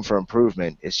always room for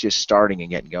improvement. It's just starting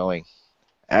and getting going.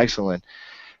 Excellent.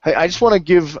 I just want to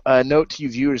give a note to you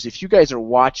viewers. If you guys are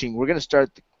watching, we're going to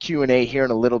start the Q&A here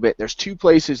in a little bit. There's 2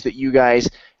 places that you guys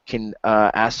can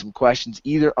ask some questions,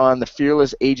 either on the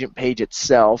Fearless Agent page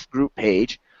itself, group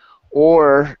page,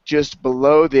 or just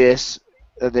below this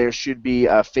there should be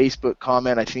a Facebook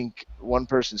comment. I think one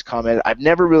person's commented. I've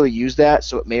never really used that,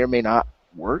 so it may or may not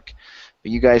work,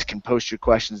 but you guys can post your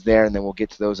questions there, and then we'll get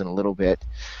to those in a little bit.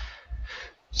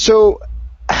 So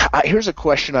here's a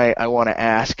question I want to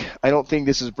ask. I don't think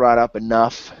this is brought up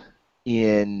enough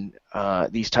in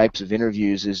these types of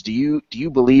interviews. Is do you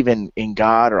believe in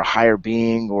God or a higher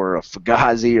being or a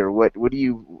Fugazi, or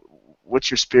what's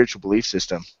your spiritual belief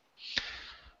system?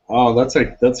 Oh, that's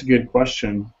a good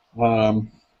question. I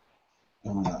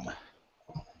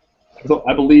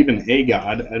believe in a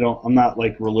God. I'm not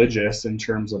like religious in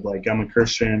terms of like I'm a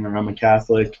Christian or I'm a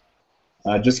Catholic,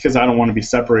 just because I don't want to be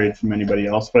separated from anybody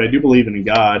else. But I do believe in a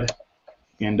God,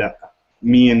 and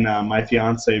me and my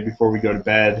fiance, before we go to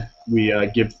bed, we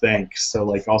give thanks. So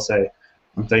like I'll say,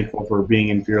 I'm thankful for being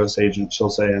in Fearless Agent. She'll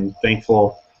say, I'm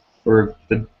thankful for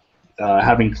the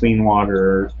having clean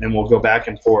water, and we'll go back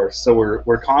and forth. So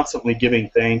we're constantly giving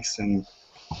thanks and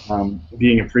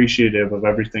being appreciative of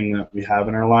everything that we have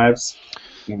in our lives,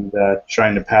 and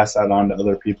trying to pass that on to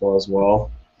other people as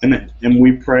well. And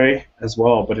we pray as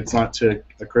well, but it's not to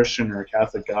a Christian or a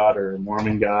Catholic God or a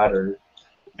Mormon God or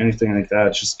anything like that.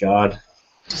 It's just God.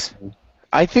 So.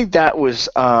 I think that was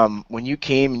when you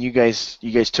came and you guys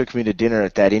took me to dinner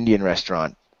at that Indian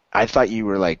restaurant. I thought you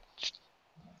were like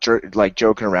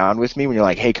joking around with me when you're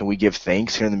like, hey, can we give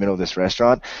thanks here in the middle of this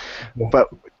restaurant? Yeah. But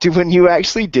when you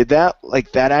actually did that,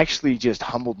 like that actually just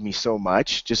humbled me so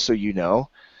much, just so you know,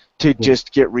 to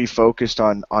just get refocused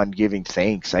on giving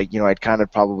thanks. I'd kind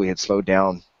of probably had slowed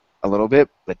down a little bit,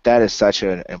 but that is such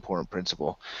an important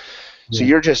principle. Yeah. So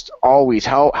you're just always,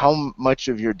 how much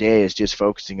of your day is just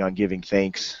focusing on giving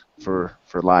thanks for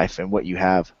life and what you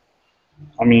have?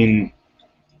 I mean,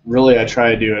 really I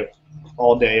try to do it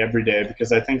all day, every day,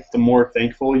 because I think the more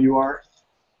thankful you are,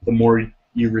 the more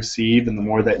you receive, and the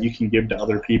more that you can give to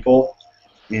other people,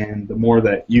 and the more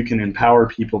that you can empower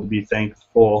people to be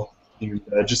thankful, and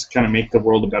just kind of make the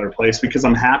world a better place, because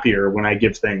I'm happier when I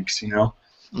give thanks, you know.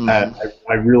 Mm-hmm.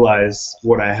 I realize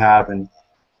what I have and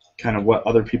kind of what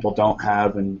other people don't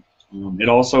have, and it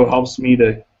also helps me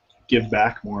to give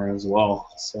back more as well.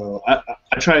 So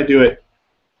I try to do it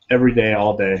every day,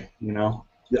 all day, you know.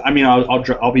 I mean,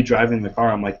 I'll be driving the car.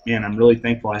 I'm like, man, I'm really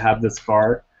thankful I have this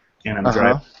car, and I'm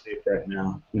driving safe right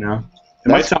now. You know,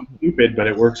 might sound stupid, but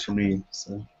it works for me.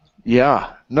 So.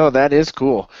 Yeah, no, that is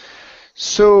cool.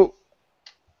 So,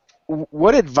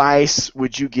 what advice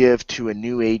would you give to a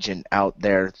new agent out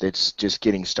there that's just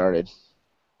getting started?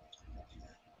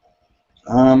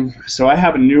 So I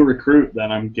have a new recruit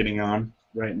that I'm getting on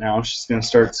right now. She's going to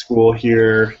start school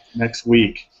here next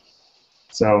week.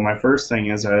 So my first thing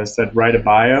is, I said, write a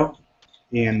bio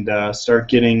and start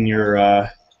getting your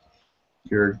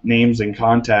names and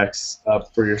contacts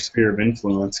up for your sphere of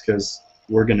influence, because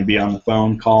we're going to be on the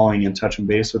phone calling and touching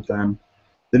base with them.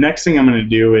 The next thing I'm going to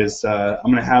do is I'm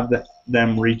going to have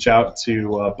them reach out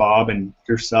to Bob and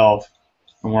yourself,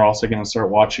 and we're also going to start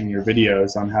watching your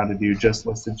videos on how to do just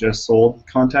listed, just sold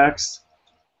contacts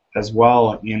as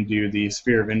well, and do the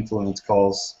sphere of influence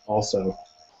calls also.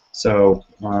 So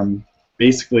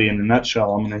basically, in a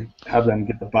nutshell, I'm going to have them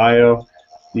get the bio,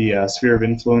 the sphere of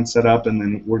influence set up, and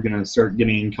then we're going to start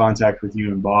getting in contact with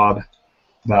you and Bob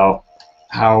about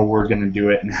how we're going to do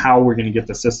it and how we're going to get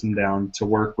the system down to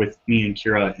work with me and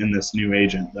Kira in this new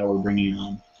agent that we're bringing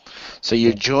on. So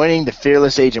you're joining the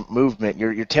Fearless Agent movement.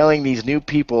 You're telling these new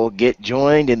people, get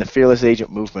joined in the Fearless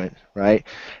Agent movement, right?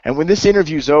 And when this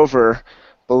interview's over,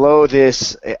 below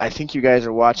this, I think you guys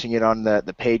are watching it on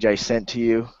the page I sent to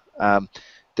you.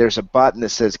 There's a button that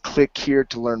says click here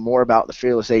to learn more about the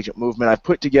Fearless Agent movement. I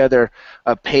put together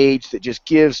a page that just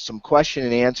gives some question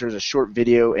and answers, a short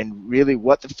video, and really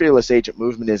what the Fearless Agent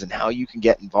movement is and how you can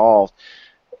get involved.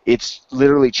 It's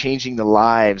literally changing the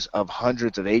lives of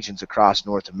hundreds of agents across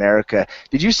North America.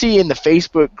 Did you see in the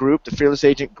Facebook group, the Fearless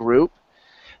Agent group,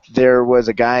 there was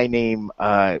a guy named,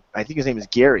 I think his name is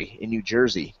Gary in New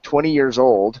Jersey, 20 years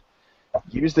old,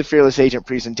 used the Fearless Agent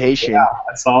presentation. Yeah,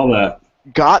 I saw that.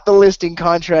 Got the listing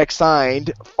contract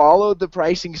signed, followed the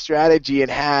pricing strategy, and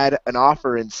had an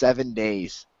offer in 7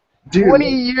 days. Dude, 20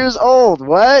 years old.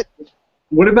 What?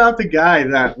 What about the guy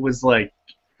that was like,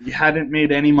 he hadn't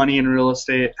made any money in real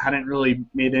estate, hadn't really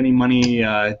made any money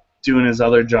doing his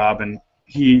other job, and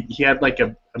he had like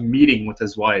a meeting with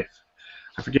his wife.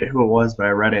 I forget who it was, but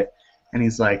I read it, and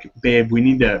he's like, "Babe, we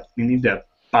need to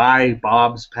buy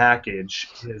Bob's package,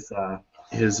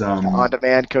 his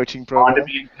on-demand coaching program."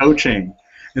 On-demand coaching.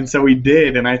 And so we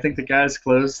did, and I think the guy's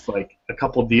closed like a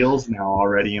couple deals now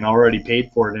already, and already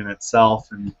paid for it in itself.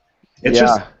 And it's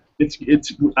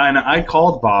it's. And I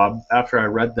called Bob after I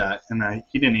read that, and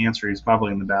he didn't answer. He's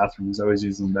probably in the bathroom. He's always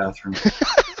using the bathroom.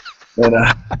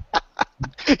 But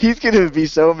he's gonna be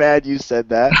so mad you said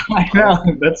that. I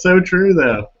know, that's so true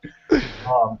though.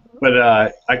 But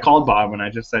I called Bob and I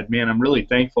just said, man, I'm really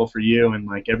thankful for you and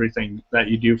like everything that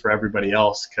you do for everybody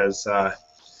else, because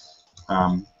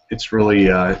it's really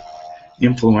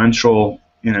influential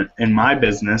in my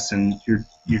business, and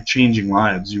you're changing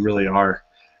lives. You really are.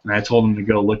 And I told him to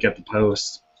go look at the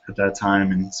post at that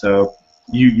time, and so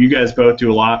you guys both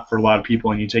do a lot for a lot of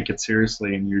people, and you take it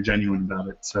seriously, and you're genuine about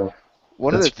it. So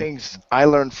one of the things I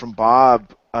learned from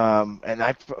Bob, and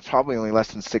I probably only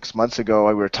less than 6 months ago,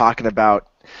 we were talking about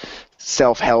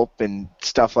self-help and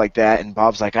stuff like that, and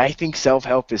Bob's like, I think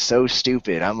self-help is so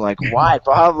stupid. I'm like, why,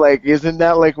 Bob? Like, isn't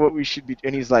that like what we should be?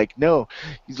 And he's like, no.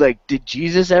 He's like, did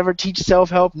Jesus ever teach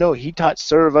self-help? No, he taught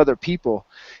serve other people.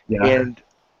 Yeah. And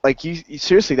like, you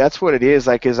seriously, that's what it is.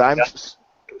 Like, as I'm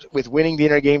with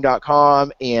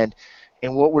winningtheinnergame.com and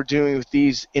what we're doing with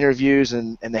these interviews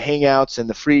and the hangouts and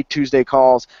the free Tuesday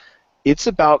calls, it's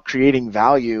about creating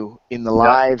value in the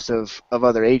lives of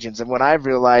other agents. And what I've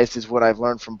realized is what I've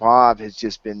learned from Bob has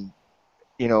just been,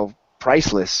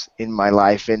 priceless in my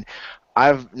life. And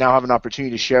I've now have an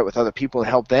opportunity to share it with other people and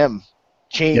help them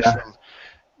change from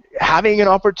having an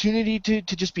opportunity to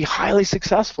just be highly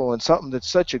successful in something that's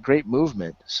such a great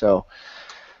movement. So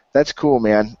that's cool,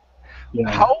 man.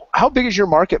 Yeah. How big is your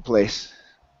marketplace?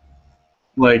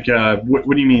 Like, what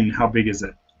do you mean, how big is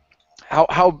it?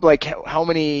 How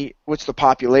many? What's the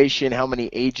population? How many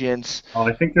agents? Oh,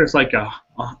 I think there's like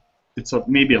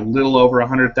maybe a little over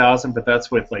 100,000, but that's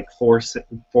with like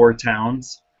four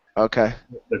towns. Okay.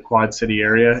 The Quad City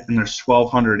area, and there's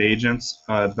 1,200 agents,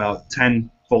 about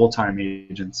 10 full-time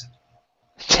agents.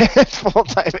 10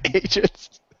 full-time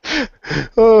agents.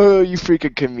 Oh, you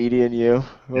freaking comedian, you!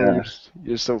 Oh, yeah.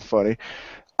 You're so funny.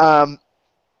 And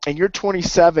you're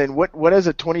 27. What is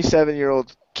a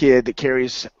 27-year-old kid that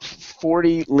carries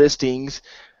 40 listings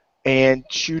and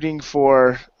shooting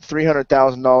for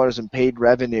 $300,000 in paid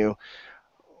revenue?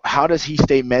 How does he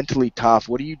stay mentally tough?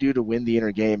 What do you do to win the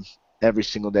inner game every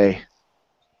single day?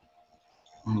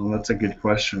 Oh, that's a good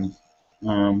question.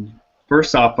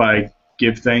 First off, I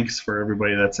give thanks for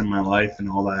everybody that's in my life and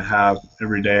all that I have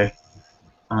every day.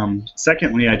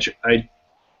 Secondly,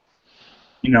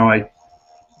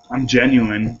 I'm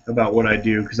genuine about what I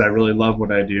do because I really love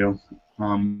what I do,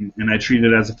 and I treat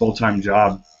it as a full-time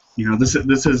job.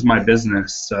 This is my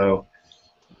business, so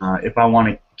if I want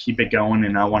to keep it going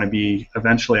and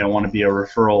eventually I want to be a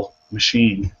referral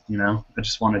machine. I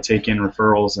just want to take in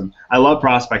referrals, and I love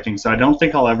prospecting, so I don't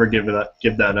think I'll ever give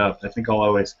that up. I think I'll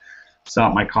always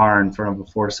stop my car in front of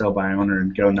a for sale by owner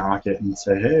and go knock it and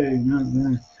say, hey,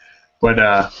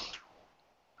 but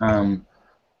Um,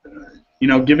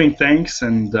 giving thanks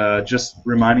and just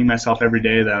reminding myself every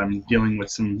day that I'm dealing with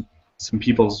some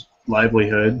people's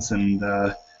livelihoods,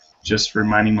 and just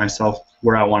reminding myself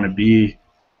where I want to be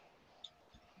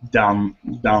down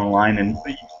the line.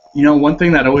 And one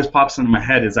thing that always pops into my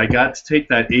head is I got to take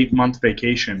that 8-month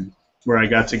vacation where I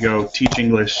got to go teach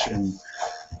English and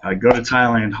go to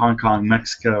Thailand, Hong Kong,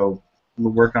 Mexico,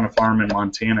 work on a farm in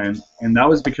Montana, and that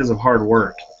was because of hard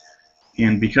work.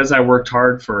 And because I worked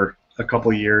hard for a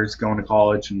couple years going to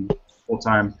college and full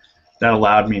time, that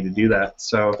allowed me to do that.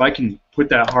 So if I can put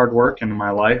that hard work into my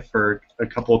life for a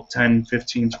couple 10,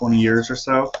 15, 20 years or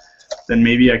so, then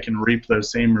maybe I can reap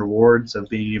those same rewards of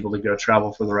being able to go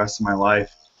travel for the rest of my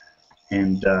life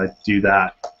and do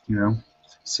that,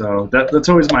 So that's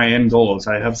always my end goal. Is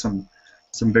I have some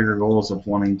bigger goals of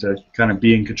wanting to kind of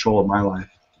be in control of my life.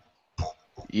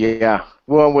 Yeah.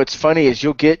 Well, what's funny is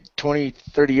you'll get 20,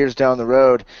 30 years down the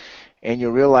road, and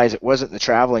you'll realize it wasn't the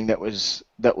traveling that was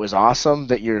awesome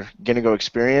that you're going to go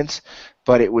experience,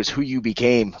 but it was who you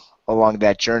became along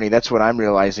that journey. That's what I'm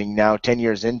realizing now, 10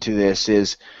 years into this,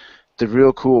 is the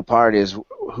real cool part is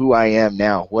who I am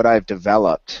now, what I've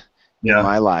developed in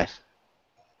my life.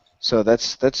 So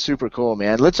that's super cool,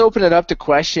 man. Let's open it up to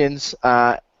questions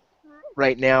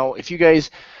right now. If you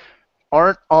guys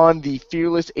aren't on the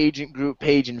Fearless Agent Group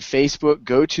page in Facebook,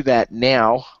 go to that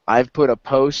now. I've put a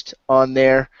post on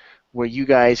there where you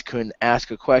guys can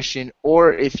ask a question,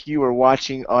 or if you are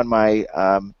watching on my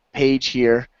page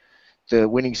here, the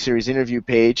Winning Series interview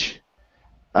page,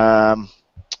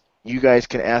 you guys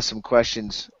can ask some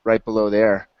questions right below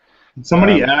there.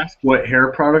 Somebody asked what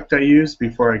hair product I use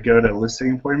before I go to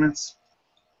listing appointments?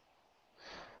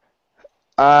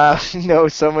 No,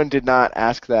 someone did not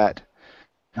ask that.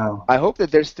 Oh. I hope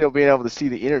that they're still being able to see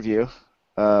the interview.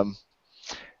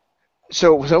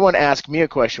 So someone asked me a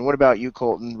question. What about you,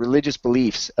 Colton? Religious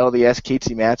beliefs, LDS,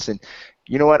 Casey Matson.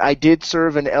 You know what? I did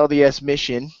serve an LDS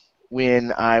mission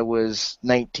when I was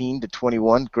 19 to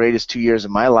 21, greatest 2 years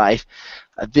of my life.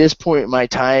 At this point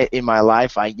in my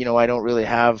life, I don't really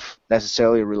have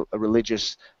necessarily a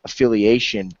religious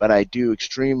affiliation, but I do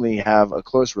extremely have a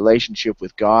close relationship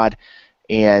with God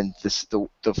and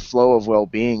the flow of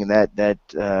well-being and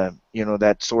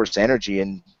that source energy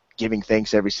and giving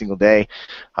thanks every single day.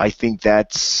 I think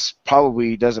that's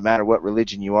probably doesn't matter what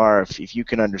religion you are. If you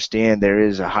can understand there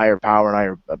is a higher power and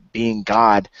higher being,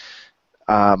 God,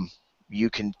 you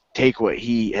can take what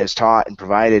He has taught and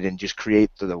provided and just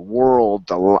create a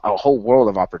whole world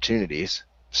of opportunities.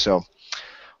 So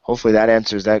hopefully that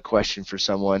answers that question for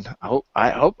someone.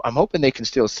 I'm hoping they can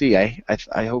still see.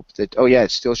 I hope that. Oh yeah,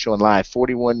 it's still showing live.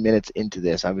 41 minutes into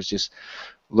this. I was just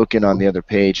looking on the other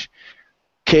page.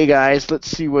 Okay, guys, let's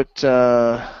see what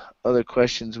other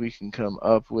questions we can come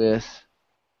up with.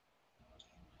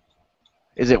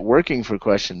 Is it working for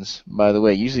questions, by the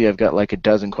way? Usually I've got like a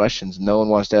dozen questions. No one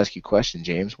wants to ask you questions,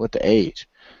 James. What the age?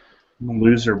 I'm a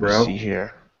loser, bro. Let's see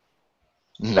here.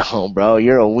 No, bro,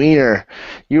 you're a wiener.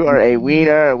 You are a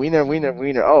wiener,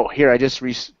 wiener. Oh, here, I just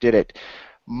did it.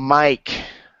 Mike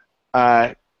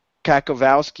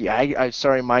Kakovowski. I'm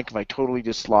sorry, Mike, if I totally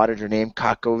just slaughtered your name.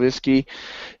 Kakovowski.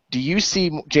 Do you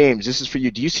see, James, this is for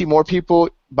you, do you see more people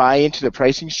buy into the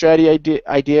pricing strategy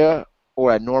idea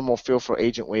or a normal fearful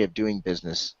agent way of doing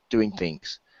business, doing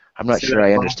things? I'm not sure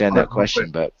I understand that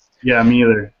question, but yeah, me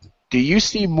either. Do you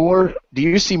see more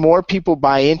people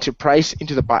buy into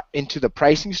the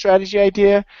pricing strategy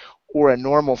idea or a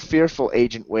normal fearful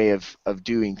agent way of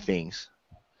doing things?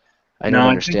 I don't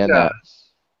understand that.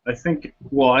 I think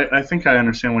I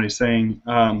understand what he's saying.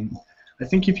 I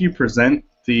think if you present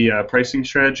the pricing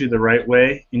strategy the right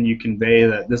way and you convey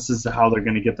that this is how they're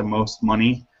going to get the most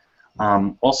money.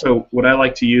 Also, what I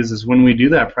like to use is when we do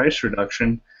that price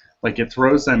reduction, like it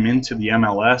throws them into the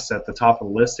MLS at the top of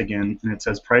the list again, and it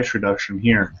says price reduction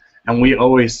here. And we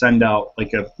always send out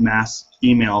like a mass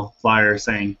email flyer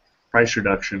saying price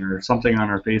reduction or something on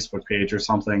our Facebook page or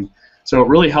something. So it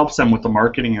really helps them with the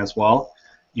marketing as well,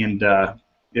 and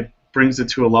it brings it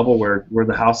to a level where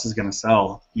the house is going to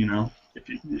sell.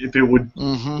 If it would,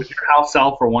 if your house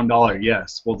sell for $1,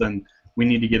 yes, well then we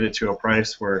need to get it to a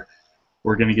price where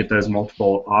we're going to get those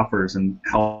multiple offers and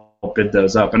help bid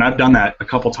those up. And I've done that a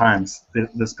couple times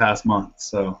this past month.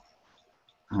 So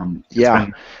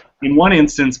in one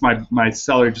instance, my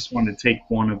seller just wanted to take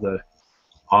one of the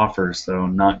offers, so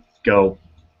not go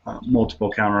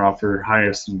multiple counteroffer,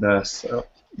 highest and best. So.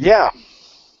 Yeah.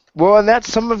 Well, and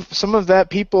that's some of that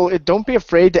people. Don't be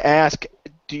afraid to ask.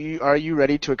 Are you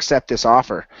ready to accept this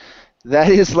offer? That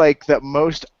is like the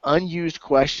most unused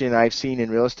question I've seen in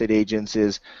real estate agents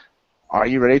is, are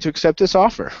you ready to accept this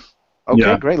offer? Okay,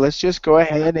 Yeah. great. Let's just go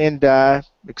ahead and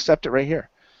accept it right here.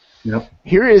 Yep.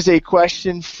 Here is a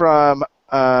question from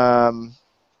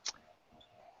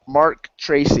Mark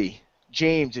Tracy.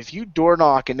 James, if you door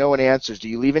knock and no one answers, do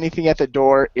you leave anything at the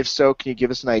door? If so, can you give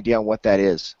us an idea on what that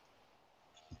is?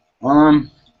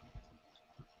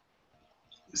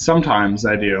 Sometimes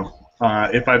I do.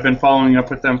 If I've been following up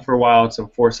with them for a while, it's a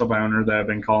for sale by owner that I've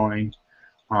been calling,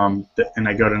 and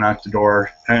I go to knock the door.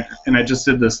 And I just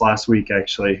did this last week,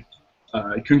 actually.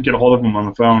 I couldn't get a hold of him on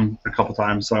the phone a couple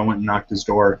times, so I went and knocked his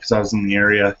door because I was in the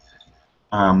area.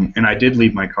 And I did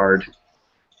leave my card,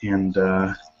 and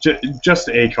just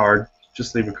a card.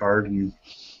 Just leave a card. And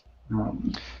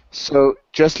So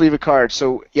just leave a card.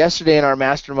 So yesterday in our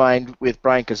mastermind with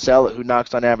Brian Casella, who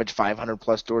knocks on average 500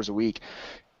 plus doors a week,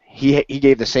 he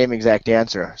gave the same exact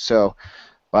answer. So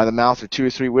by the mouth of 2 or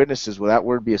 3 witnesses, will that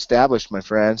word be established, my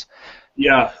friends?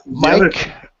 yeah, Mike,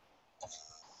 the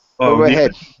go other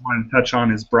ahead. thing I want to touch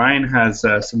on is Brian has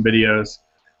some videos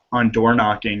on door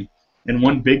knocking, and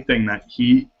one big thing that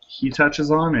he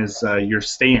touches on is your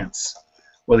stance.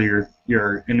 Whether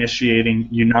you're initiating,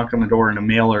 you knock on the door and a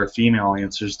male or a female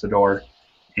answers the door,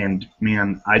 and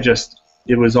man,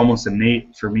 it was almost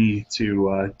innate for me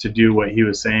to do what he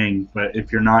was saying. But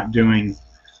if you're not doing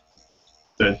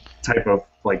the type of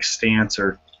like stance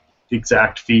or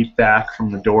exact feedback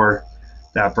from the door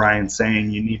that Brian's saying,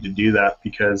 you need to do that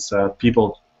because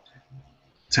people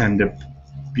tend to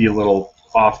be a little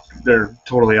off. They're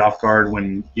totally off guard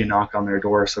when you knock on their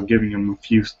door. So giving them a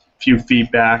few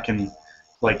feedback and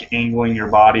like angling your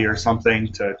body or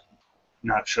something to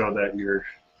not show that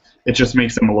it just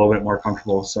makes them a little bit more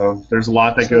comfortable. So there's a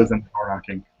lot that goes into door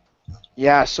knocking.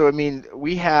 Yeah, so I mean,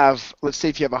 we have, let's say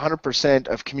if you have 100%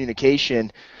 of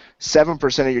communication,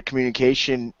 7% of your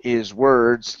communication is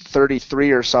words,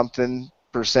 33 or something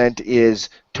percent is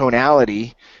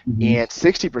tonality, and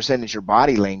 60% is your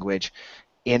body language.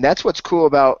 And that's what's cool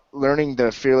about learning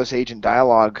the Fearless Agent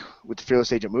dialogue with the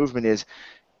Fearless Agent movement is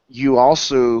you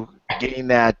also getting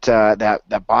that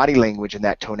body language and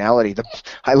that tonality.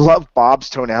 I love Bob's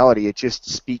tonality. It just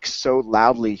speaks so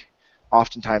loudly,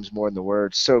 oftentimes more than the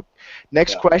words. So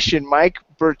next question, Mike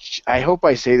Birch. I hope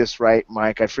I say this right,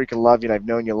 Mike. I freaking love you, and I've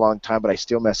known you a long time, but I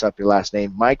still mess up your last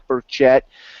name. Mike Burchett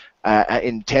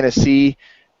in Tennessee.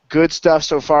 Good stuff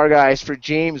so far, guys. For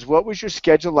James, what was your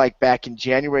schedule like back in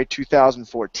January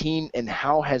 2014, and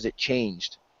how has it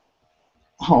changed?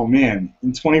 Oh man,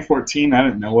 in 2014, I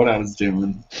didn't know what I was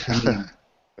doing. I mean,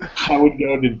 I would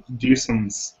go to do some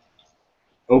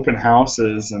open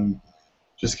houses and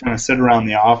just kind of sit around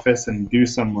the office and do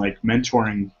some like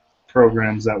mentoring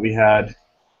programs that we had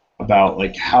about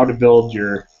like how to build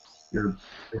your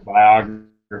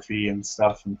biography and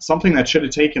stuff. And something that should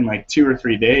have taken like 2 or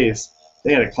 3 days,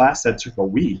 they had a class that took a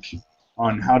week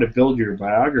on how to build your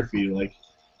biography. Like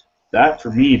that for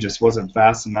me just wasn't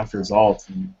fast enough results,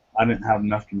 and I didn't have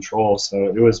enough control. So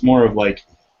it was more of like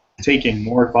taking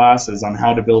more classes on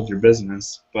how to build your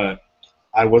business, but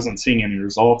I wasn't seeing any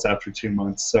results after 2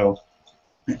 months. So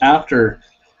after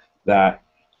that,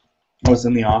 I was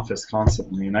in the office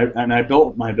constantly, and I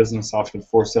built my business off of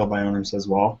for sale by owners as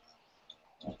well.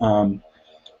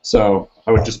 So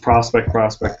I would just prospect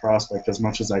as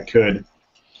much as I could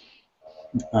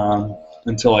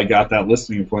until I got that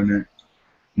listing appointment.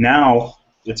 Now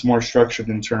it's more structured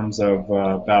in terms of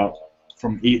about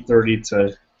from 8:30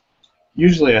 to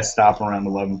usually I stop around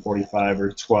 11:45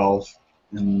 or 12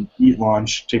 and eat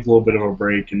lunch, take a little bit of a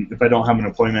break, and if I don't have an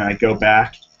appointment, I go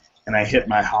back and I hit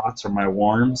my hots or my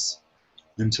warms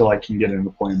until I can get an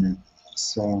appointment.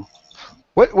 So,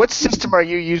 what system are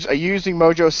you using? Are you using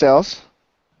Mojo Sales?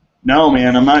 No,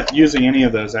 man, I'm not using any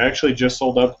of those. I actually just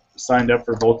signed up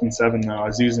for Vulcan 7 though. I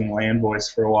was using Land Voice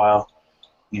for a while.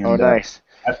 And, oh, nice.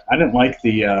 I didn't like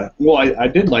the I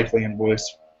did like Land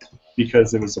Voice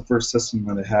because it was the first system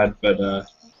that I had, but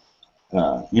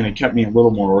it kept me a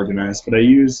little more organized. But I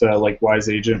use like Wise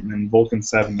Agent and Vulcan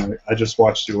 7. I just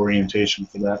watched the orientation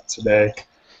for that today.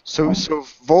 So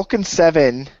Vulcan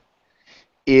 7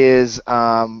 is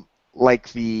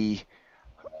like the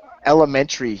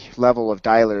elementary level of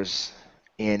dialers,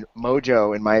 and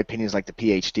Mojo, in my opinion, is like the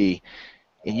PhD.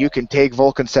 And you can take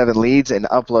Vulcan 7 leads and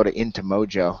upload it into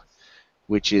Mojo,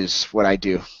 which is what I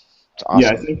do. It's awesome.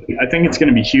 Yeah, I think it's going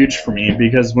to be huge for me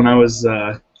because when I was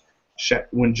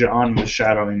when John was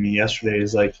shadowing me yesterday,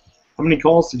 he's like, "How many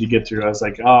calls did you get through?" I was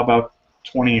like, "Oh, about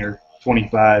 20 or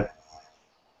 25,"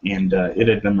 and it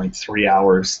had been like 3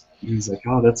 hours. And he's like,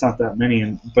 "Oh, that's not that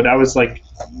many," but I was like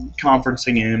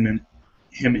conferencing him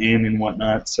in and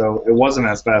whatnot, so it wasn't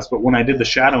as fast. But when I did the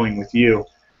shadowing with you,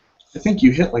 I think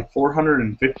you hit like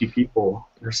 450 people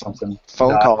or something.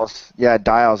 Phone calls. Yeah,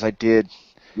 dials. I did.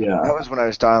 Yeah. That was when I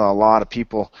was dialing a lot of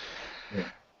people. Yeah.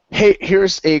 Hey,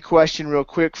 here's a question real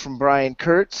quick from Brian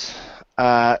Kurtz.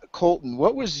 Colton,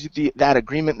 what was that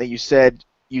agreement that you said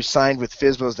you signed with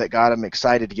FSBOs that got them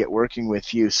excited to get working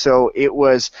with you? So it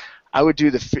was, I would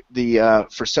do the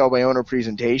for sale by owner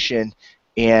presentation,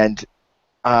 and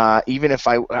even if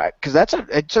because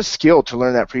it's a skill to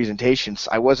learn that presentation. So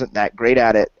I wasn't that great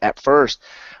at it at first,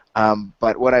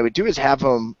 but what I would do is have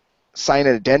them sign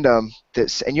an addendum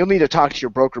and you'll need to talk to your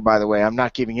broker, by the way. I'm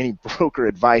not giving any broker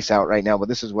advice out right now, but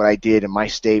this is what I did in my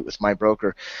state with my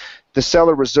broker. The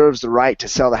seller reserves the right to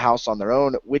sell the house on their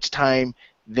own, at which time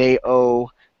they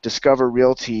owe Discover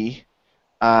Realty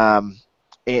or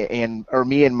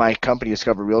me and my company,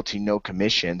 Discover Realty, no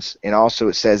commissions. And also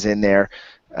it says in there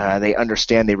they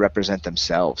understand they represent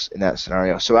themselves in that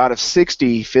scenario. So out of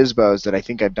 60 FSBOs that I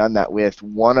think I've done that with,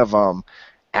 one of them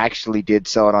actually did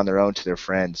sell it on their own to their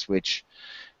friends, which,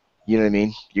 you know what I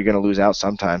mean, you're going to lose out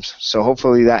sometimes. So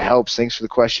hopefully that helps. Thanks for the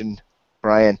question,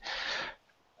 Brian.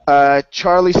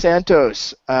 Charlie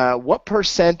Santos, what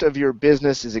 % of your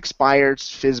business is expireds,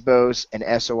 FSBOs, and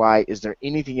SOI? Is there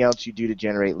anything else you do to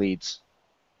generate leads?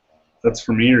 That's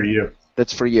for me or you?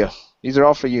 That's for you. These are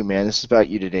all for you, man. This is about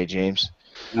you today, James.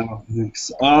 No,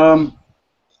 thanks. I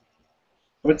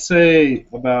would say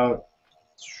about,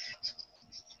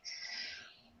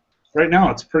 right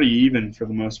now it's pretty even for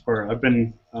the most part. I've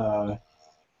been,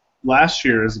 last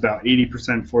year is about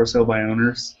 80% for sale by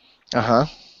owners. Uh-huh.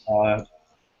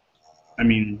 I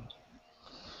mean,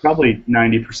 probably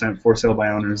 90% for sale by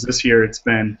owners. This year it's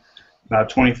been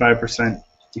about 25%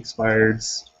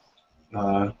 expireds,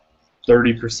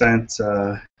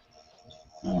 30%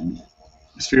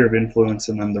 sphere of influence,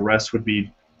 and then the rest would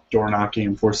be door knocking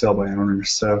and for sale by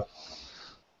owners. So.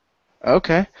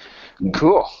 Okay. Yeah.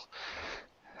 Cool.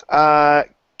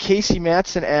 Casey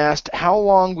Matson asked, how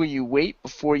long will you wait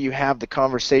before you have the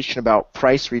conversation about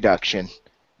price reduction?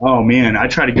 Oh, man, I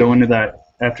try to go into that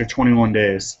after 21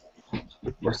 days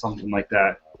or something like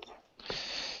that.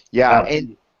 Yeah,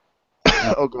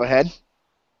 oh, go ahead.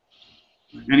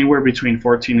 Anywhere between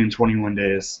 14 and 21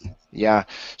 days. Yeah.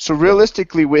 So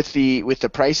realistically, with the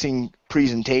pricing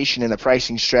presentation and the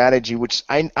pricing strategy, which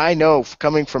I know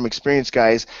coming from experienced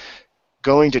guys,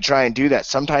 going to try and do that,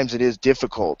 sometimes it is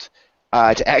difficult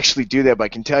to actually do that. But I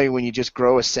can tell you, when you just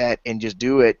grow a set and just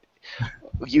do it,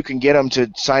 you can get them to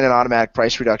sign an automatic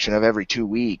price reduction of every 2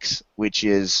 weeks, which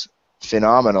is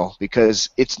phenomenal, because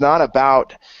it's not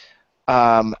about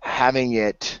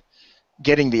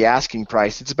getting the asking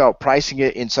price. It's about pricing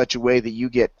it in such a way that you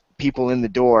get people in the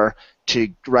door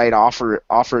to write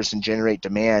offers and generate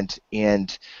demand.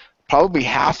 And probably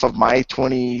half of my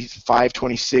 25,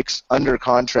 26 under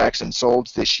contracts and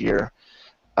solds this year,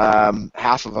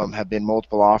 half of them have been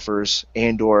multiple offers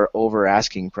and or over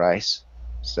asking price.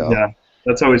 So yeah,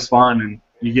 that's always fun, and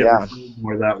you get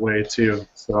more that way too.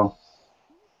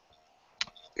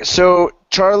 So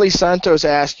Charlie Santos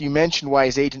asked, you mentioned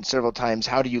Wise Agent several times.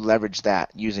 How do you leverage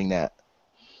that, using that?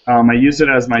 I use it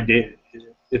as my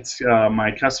it's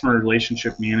my customer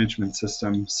relationship management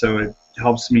system, so it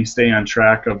helps me stay on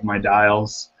track of my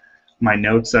dials, my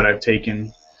notes that I've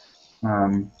taken,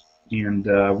 and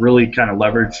really kind of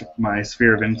leverage my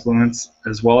sphere of influence,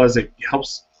 as well as it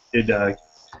helps it.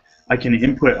 I can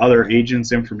input other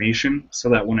agents' information so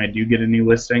that when I do get a new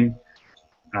listing,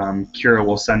 Kira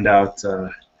will send out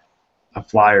a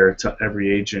flyer to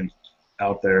every agent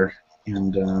out there,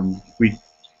 and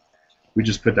we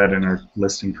just put that in our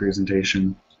listing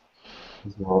presentation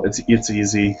as well. It's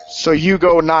easy. So you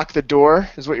go knock the door,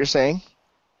 is what you're saying?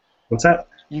 What's that?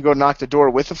 You go knock the door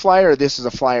with the flyer, or this is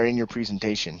a flyer in your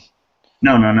presentation?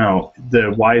 No.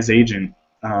 The Wise Agent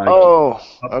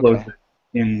uploads it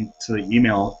into the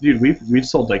email. Dude, we've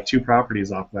sold like 2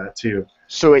 properties off that too.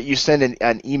 So you send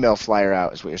an email flyer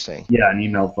out, is what you're saying? Yeah, an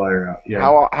email flyer out. Yeah.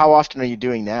 How often are you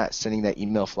doing that, sending that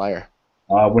email flyer?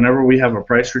 Whenever we have a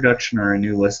price reduction or a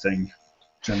new listing,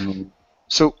 generally.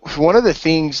 So one of the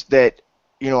things that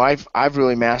I've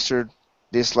really mastered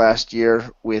this last year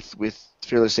with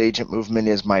Fearless Agent Movement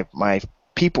is my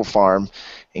people farm,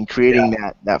 and creating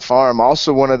that farm.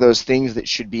 Also, one of those things that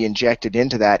should be injected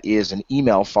into that is an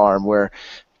email farm, where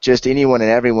just anyone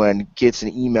and everyone gets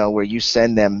an email where you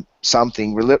send them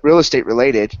something real estate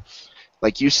related,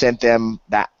 like you sent them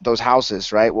those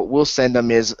houses, right? What we'll send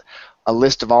them is a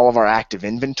list of all of our active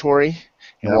inventory,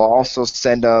 and we'll also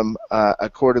send them a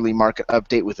quarterly market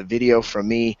update with a video from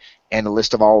me and a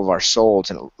list of all of our solds,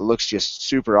 and it looks just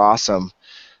super awesome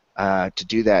to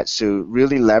do that. So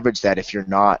really leverage that if you're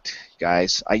not,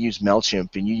 guys. I use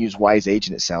MailChimp, and you use Wise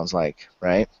Agent, it sounds like,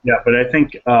 right? Yeah, but I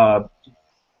think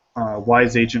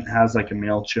Wise Agent has like a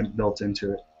MailChimp built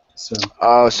into it. So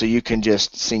Oh, so you can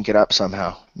just sync it up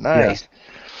somehow. yeah. Nice.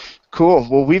 Cool.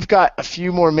 Well, we've got a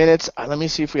few more minutes. Let me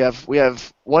see if we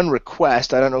have one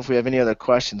request. I don't know if we have any other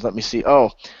questions. Let me see. Oh,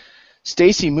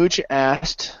 Stacy Mooch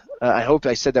asked, I hope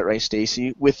I said that right,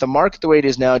 Stacy. With the market the way it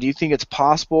is now, do you think it's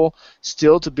possible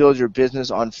still to build your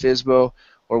business on FSBO,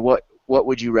 or what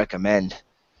would you recommend?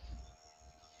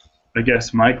 I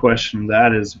guess my question to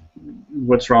that is,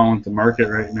 what's wrong with the market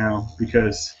right now?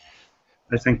 Because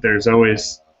I think there's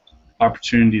always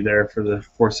opportunity there for the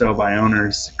for sale by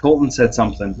owners. Colton said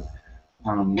something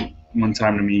one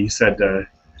time to me. He said,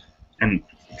 and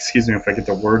excuse me if I get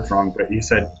the words wrong, but he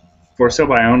said for sale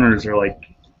by owners are like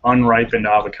unripened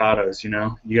avocados.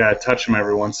 You gotta touch them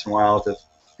every once in a while to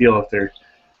feel if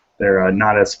they're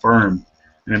not as firm,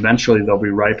 and eventually they'll be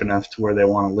ripe enough to where they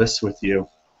want to list with you.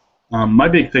 My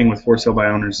big thing with for sale by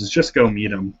owners is just go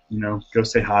meet them. Go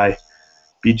say hi,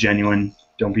 be genuine,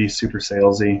 don't be super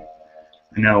salesy.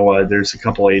 I know there's a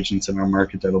couple agents in our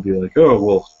market that'll be like, oh,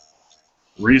 well,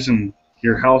 the reason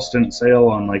your house didn't sell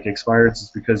on like expireds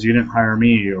is because you didn't hire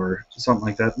me, or something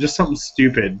like that. Just something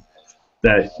stupid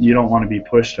that you don't want to be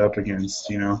pushed up against.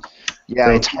 Yeah,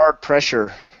 so, it's hard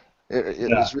pressure.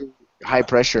 It's really high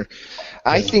pressure.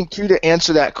 I think too, to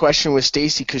answer that question with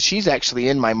Stacy, because she's actually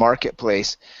in my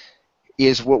marketplace,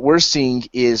 is what we're seeing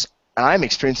is, and I'm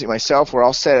experiencing it myself, where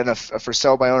I'll set a for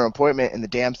sale by owner appointment and the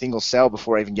damn thing will sell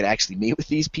before I even get to actually meet with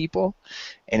these people,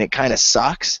 and it kind of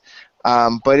sucks.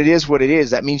 But it is what it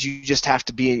is. That means you just have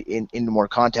to be in more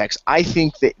context. I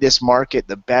think that this market,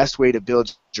 the best way to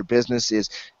build your business is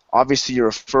obviously your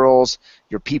referrals,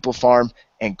 your people farm,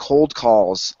 and cold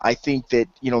calls. I think that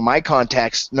my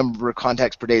number of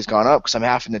contacts per day has gone up because I'm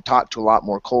having to talk to a lot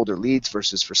more colder leads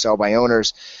versus for sale by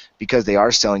owners because they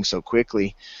are selling so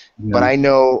quickly. Yeah. But I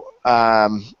know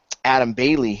Adam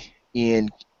Bailey in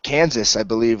Kansas, I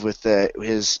believe, with the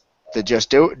Just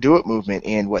Do It movement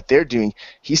and what they're doing,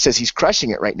 he says he's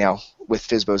crushing it right now with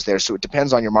FSBOs there. So it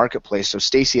depends on your marketplace. So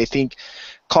Stacy, I think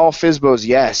call FSBOs,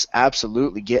 yes,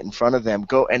 absolutely, get in front of them.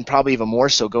 Go, and probably even more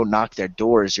so, go knock their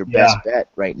door is your best bet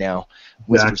right now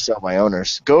with for sale by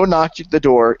owners. Go knock the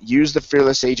door, use the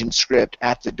Fearless Agent script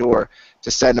at the door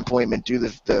to set an appointment, do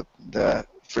the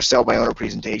for sale by owner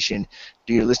presentation,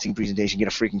 do your listing presentation, get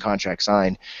a freaking contract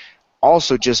signed.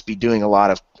 Also just be doing a lot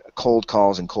of cold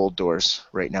calls and cold doors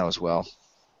right now as well.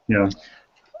 Yeah.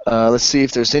 Let's see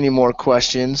if there's any more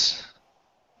questions.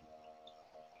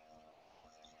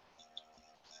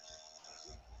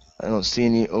 I don't see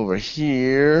any over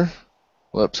here.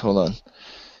 Whoops, hold on.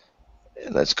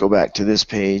 Let's go back to this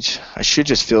page. I should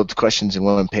just fill the questions in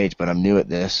one page, but I'm new at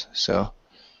this, so.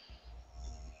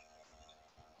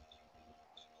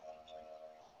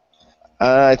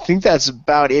 I think that's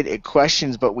about it at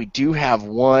questions, but we do have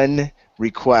one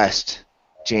request,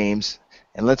 James,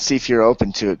 and let's see if you're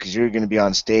open to it because you're going to be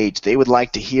on stage. They would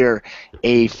like to hear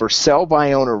a for sale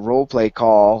by owner role play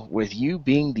call with you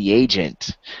being the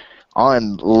agent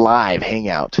on live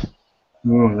Hangout.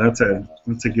 Oh, that's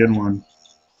a good one.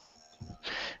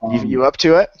 You up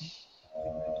to it?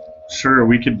 Sure,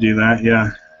 we could do that. Yeah.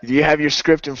 Do you have your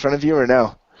script in front of you or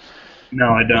no?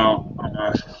 No, I don't.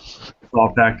 It's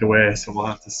all packed away, so we'll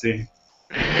have to see.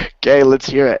 Okay, let's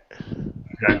hear it.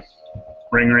 Okay.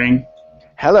 Ring, ring.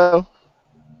 Hello.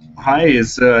 Hi,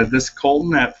 is this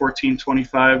Colton at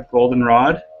 1425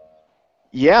 Goldenrod?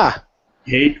 Yeah.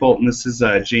 Hey, Colton, this is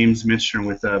James Michener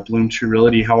with Bloom Tree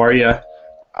Realty. How are you?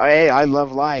 Hey, I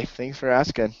love life. Thanks for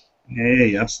asking.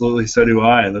 Hey, absolutely, so do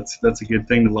I. That's a good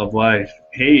thing to love life.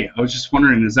 Hey, I was just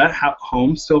wondering, is that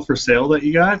home still for sale that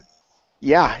you got?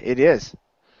 Yeah, it is.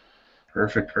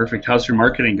 Perfect, perfect. How's your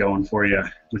marketing going for you?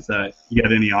 With you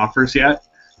got any offers yet?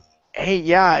 Hey,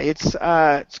 yeah,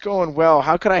 it's going well.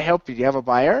 How can I help you? Do you have a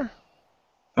buyer?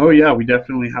 Oh yeah, we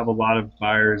definitely have a lot of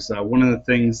buyers. One of the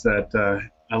things that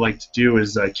I like to do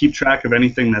is keep track of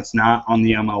anything that's not on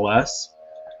the MLS.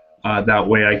 That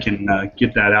way I can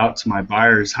get that out to my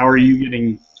buyers. How are you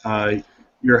getting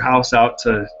your house out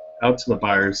to the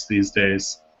buyers these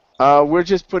days? We're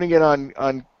just putting it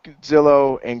on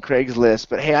Zillow and Craigslist.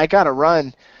 But hey, I got to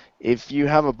run. If you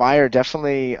have a buyer,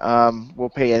 definitely we'll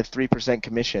pay a 3%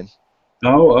 commission.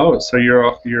 Oh, so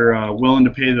you're willing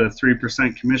to pay the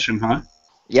 3% commission, huh?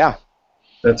 Yeah.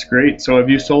 That's great. So have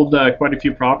you sold quite a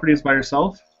few properties by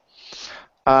yourself?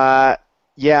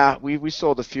 Yeah, we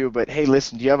sold a few, but hey,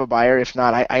 listen, do you have a buyer? If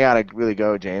not, I gotta really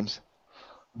go, James.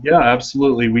 Yeah,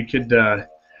 absolutely. We could.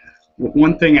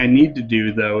 One thing I need to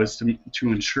do though is to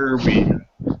ensure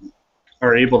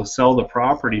are able to sell the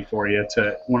property for you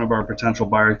to one of our potential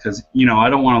buyers, because I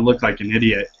don't want to look like an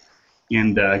idiot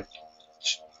and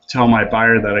tell my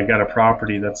buyer that I got a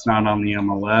property that's not on the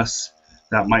MLS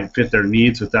that might fit their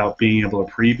needs without being able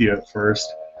to preview it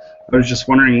first. I was just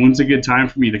wondering, when's a good time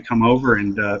for me to come over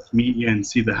and meet you and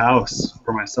see the house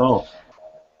for myself?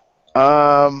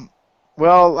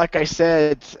 Well, like I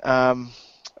said, are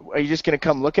you just going to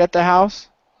come look at the house?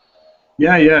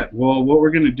 Yeah. Well, what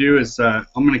we're going to do is I'm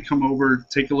going to come over,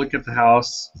 take a look at the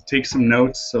house, take some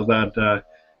notes so that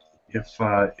if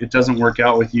it doesn't work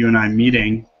out with you and I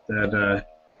meeting, that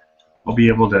I'll be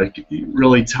able to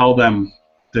really tell them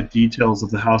the details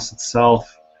of the house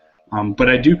itself. But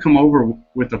I do come over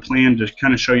with a plan to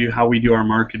kind of show you how we do our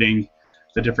marketing,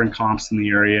 the different comps in the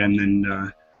area, and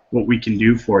then what we can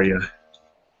do for you.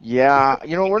 Yeah,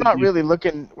 we're not really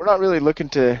looking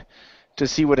to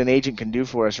see what an agent can do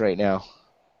for us right now.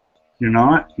 You're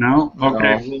not? No?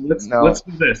 Okay. Well, let's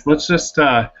do this. Let's just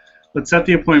let's set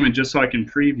the appointment just so I can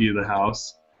preview the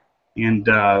house, and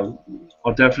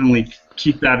I'll definitely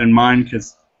keep that in mind,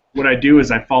 because what I do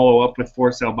is I follow up with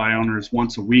for sale by owners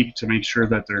once a week to make sure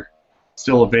that they're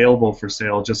still available for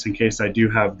sale, just in case I do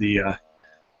have the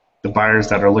buyers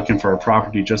that are looking for a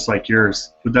property just like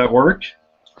yours. Would that work?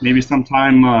 Maybe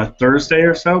sometime Thursday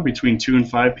or so, between 2 and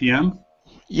 5 p.m.?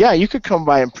 Yeah, you could come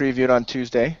by and preview it on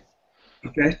Tuesday.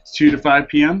 Okay, 2 to 5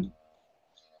 p.m.?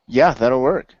 Yeah, that'll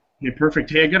work. Okay, perfect.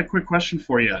 Hey, I got a quick question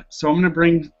for you. So I'm going to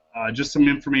bring just some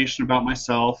information about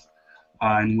myself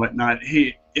and whatnot.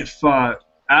 Hey, if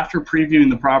after previewing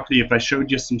the property, if I showed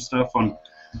you some stuff on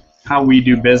how we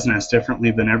do business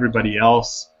differently than everybody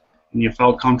else, and you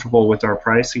felt comfortable with our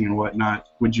pricing and whatnot,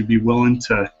 would you be willing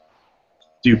to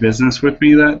do business with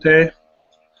me that day?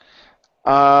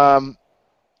 Yeah,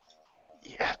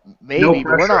 maybe, No but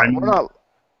pressure. we're not.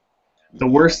 The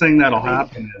worst thing that'll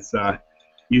happen is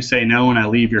you say no and I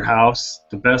leave your house.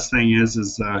 The best thing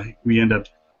is we end up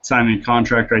signing a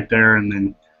contract right there and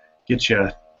then get you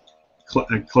a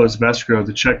closed escrow,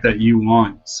 the check that you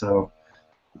want. So,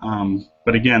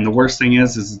 but again, the worst thing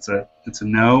is it's a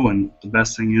no, and the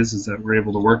best thing is that we're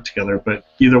able to work together. But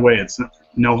either way, it's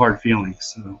no hard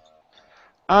feelings. So.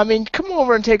 I mean, come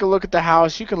over and take a look at the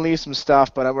house. You can leave some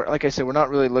stuff, but like I said, we're not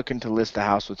really looking to list the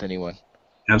house with anyone.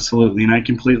 Absolutely, and I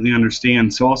completely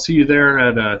understand. So I'll see you there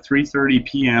at 3:30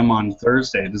 p.m. on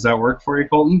Thursday. Does that work for you,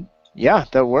 Colton? Yeah,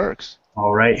 that works.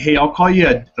 All right. Hey, I'll call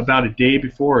you about a day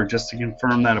before just to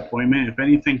confirm that appointment. If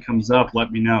anything comes up,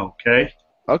 let me know, okay?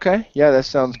 Okay. Yeah, that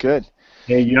sounds good.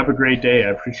 Hey, you have a great day. I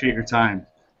appreciate your time.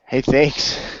 Hey,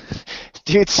 thanks.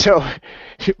 Dude, so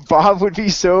Bob would be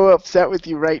so upset with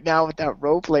you right now with that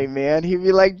role play, man. He'd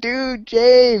be like, dude,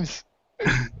 James.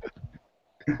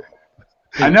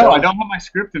 I know. I don't have my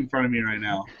script in front of me right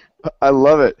now. I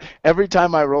love it. Every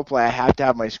time I role play, I have to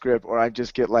have my script, or I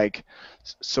just get like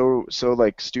so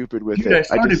like stupid with Dude, it.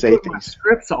 I just say putting my things.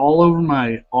 scripts all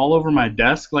over my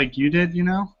desk like you did,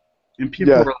 and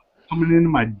people were coming into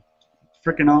my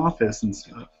freaking office and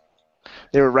stuff.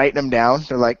 They were writing them down.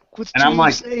 They're like, "What's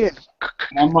James saying?"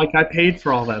 And I'm like, I paid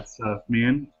for all that stuff,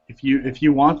 man. If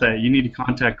you want that, you need to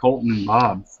contact Colton and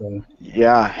Bob. So.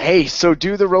 Yeah. Hey, so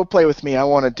do the role play with me. I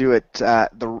want to do it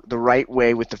the right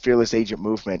way with the Fearless Agent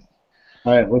movement.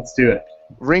 All right, let's do it.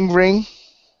 Ring, ring.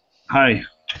 Hi.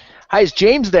 Hi, is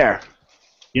James there?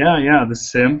 Yeah, this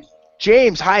is him.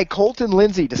 James, hi, Colton,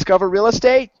 Lindsay, Discover Real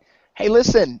Estate. Hey,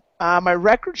 listen, my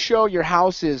records show your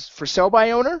house is for sale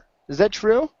by owner. Is that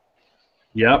true?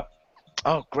 Yep.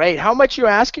 Oh, great. How much are you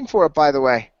asking for it, by the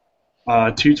way?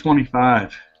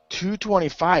 $225.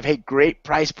 $225. Hey, great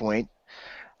price point.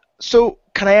 So,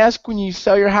 can I ask, when you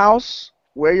sell your house,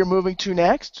 where you're moving to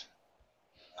next?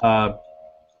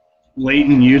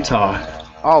 Layton, Utah.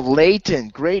 Oh, Layton,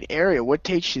 great area. What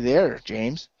takes you there,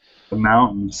 James? The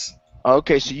mountains.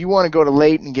 Okay, so you want to go to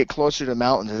Layton and get closer to the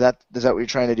mountains. Is that what you're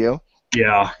trying to do?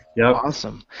 Yeah. Yep.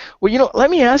 Awesome. Well, let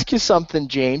me ask you something,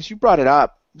 James. You brought it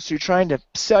up. So you're trying to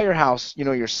sell your house,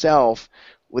 yourself,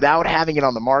 without having it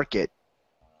on the market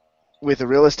with a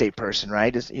real estate person,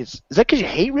 right? Is that because you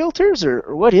hate realtors,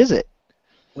 or what is it?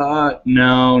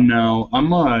 No.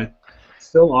 I'm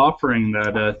still offering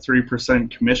that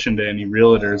 3% commission to any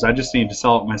realtors. I just need to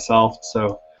sell it myself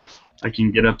so I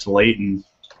can get up to Layton.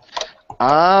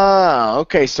 Ah,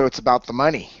 okay. So it's about the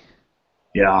money.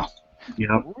 Yeah.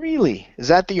 Yep. Really? Is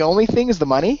that the only thing? Is the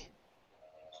money?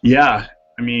 Yeah.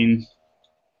 I mean,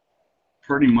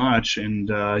 pretty much. And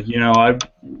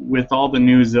with all the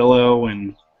new Zillow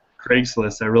and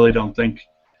Craigslist, I really don't think,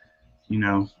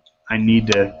 I need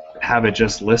to have it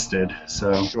just listed.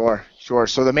 So. Sure.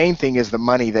 So the main thing is the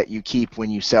money that you keep when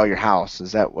you sell your house.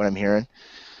 Is that what I'm hearing?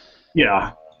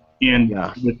 Yeah. And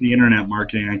Yeah. with the internet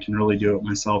marketing, I can really do it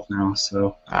myself now.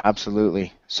 So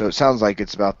Absolutely. So it sounds like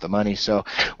it's about the money. So,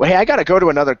 well, hey, I got to go to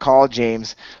another call,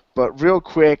 James, but real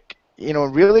quick,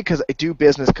 really because I do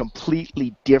business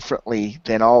completely differently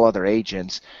than all other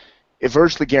agents, it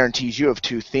virtually guarantees you of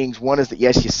two things. One is that,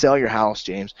 yes, you sell your house,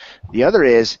 James. The other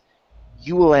is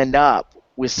you will end up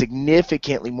with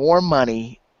significantly more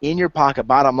money in your pocket,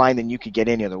 bottom line, than you could get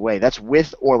any other way. That's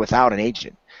with or without an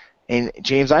agent. And,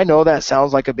 James, I know that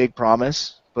sounds like a big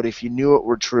promise, but if you knew it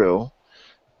were true,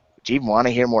 would you even want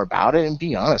to hear more about it? And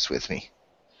be honest with me.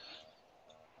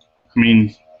 I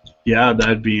mean, yeah,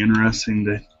 that'd be interesting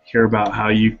to hear about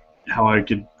how I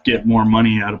could get more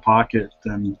money out of pocket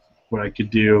than what I could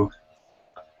do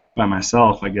by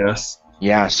myself, I guess.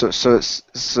 Yeah. So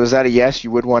is that a yes?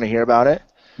 You would want to hear about it?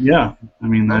 Yeah. I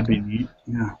mean, that'd be neat.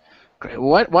 Yeah. Great.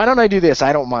 Why don't I do this?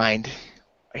 I don't mind.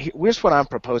 Here's what I'm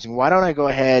proposing. Why don't I go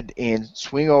ahead and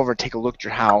swing over and take a look at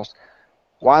your house?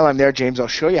 While I'm there, James, I'll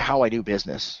show you how I do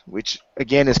business, which,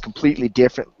 again, is completely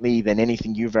differently than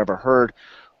anything you've ever heard.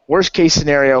 Worst case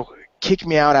scenario, kick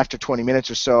me out after 20 minutes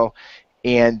or so.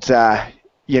 And,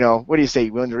 what do you say?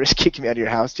 You willing to risk kicking me out of your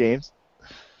house, James?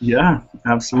 Yeah,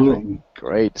 absolutely.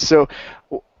 Great. So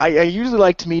I usually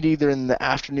like to meet either in the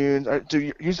afternoon.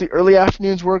 Do usually early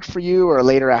afternoons work for you, or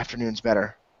later afternoons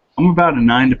better? I'm about a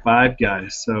 9 to 5 guy,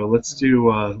 so let's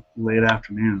do late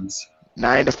afternoons.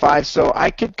 9 to 5. So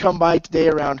I could come by today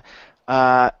around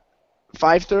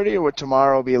 5:30, or would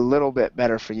tomorrow be a little bit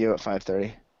better for you at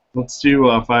 5:30? Let's do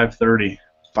 5:30.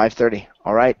 5:30.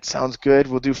 All right. Sounds good.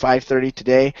 We'll do 5:30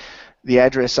 today. The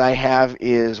address I have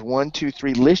is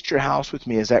 123 List Your House with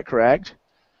Me. Is that correct?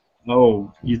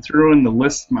 Oh, you threw in the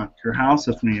list your house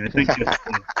with me. I think it's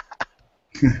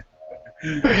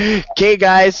Okay,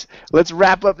 guys, let's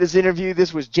wrap up this interview.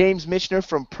 This was James Michener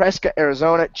from Prescott,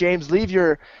 Arizona. James, leave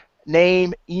your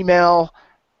name, email,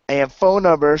 and phone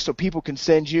number so people can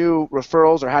send you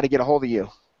referrals or how to get a hold of you.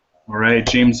 All right,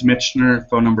 James Michener,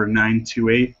 phone number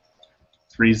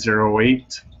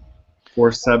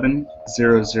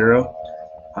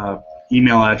 928-308-4700.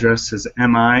 Email address is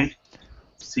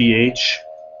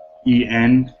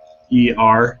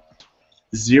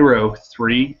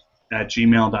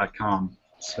michener03@gmail.com.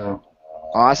 So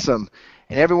awesome.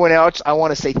 And everyone else, I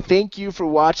want to say thank you for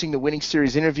watching the Winning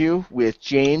Series interview with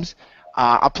James.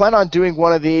 I plan on doing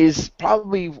one of these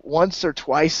probably once or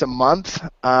twice a month,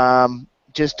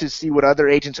 just to see what other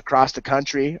agents across the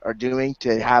country are doing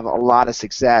to have a lot of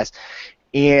success.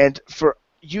 And for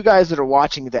you guys that are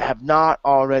watching that have not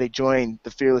already joined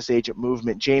the Fearless Agent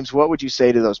movement, James, what would you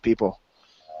say to those people?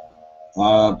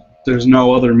 There's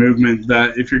no other movement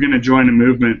that, if you're going to join a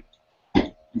movement,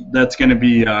 that's going to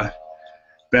be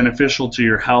beneficial to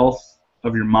your health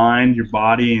of your mind, your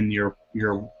body, and your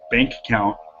bank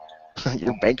account.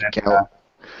 Your bank account.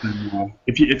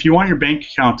 If you want your bank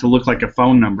account to look like a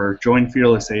phone number, join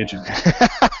Fearless Agent.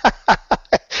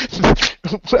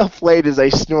 Well played as I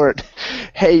snort.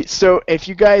 Hey, so if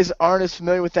you guys aren't as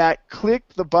familiar with that, click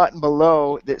the button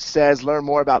below that says Learn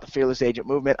More About the Fearless Agent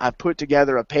Movement. I've put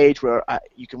together a page where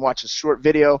you can watch a short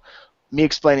video, me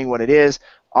explaining what it is,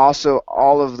 also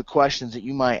all of the questions that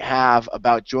you might have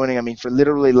about joining. I mean, for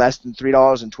literally less than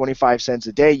 $3.25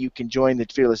 a day, you can join the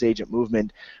Fearless Agent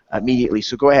Movement immediately.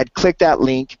 So go ahead, click that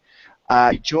link,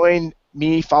 join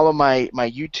me, follow my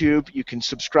YouTube. You can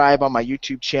subscribe on my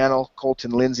YouTube channel,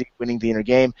 Colton Lindsay, Winning the Inner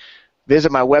Game.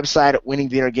 Visit my website at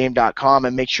winningtheinnergame.com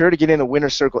and make sure to get in the Winner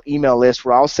Circle email list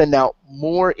where I'll send out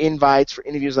more invites for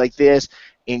interviews like this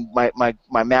in my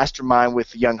mastermind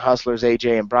with the young hustlers,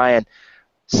 AJ and Brian.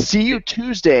 See you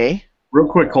Tuesday. Real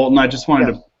quick, Colton, I just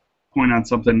wanted to point out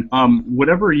something.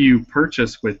 Whatever you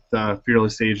purchase with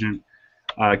Fearless Agent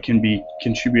can be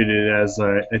contributed as,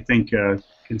 I think,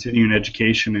 continuing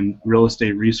education and real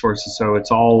estate resources. So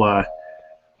it's all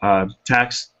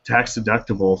tax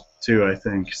deductible too, I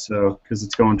think. So because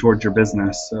it's going towards your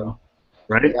business. So,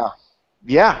 right?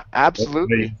 Yeah, absolutely. That's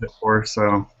what I use it for,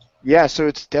 so. Yeah, so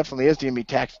it definitely is going to be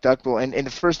tax deductible. And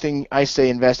the first thing I say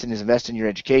invest in your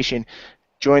education.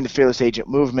 Join the Fearless Agent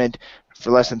movement for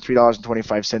less than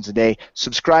 $3.25 a day.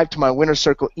 Subscribe to my Winner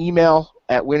Circle email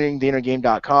at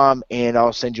winningtheinnergame.com, and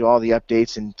I'll send you all the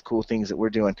updates and cool things that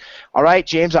we're doing. All right,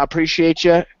 James, I appreciate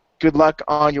you. Good luck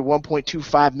on your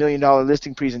 $1.25 million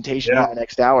listing presentation in the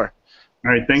next hour.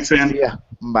 All right, thanks, man. See ya.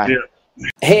 Bye. See ya.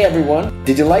 Hey everyone,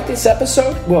 did you like this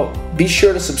episode? Well, be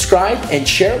sure to subscribe and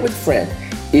share it with a friend.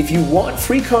 If you want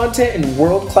free content and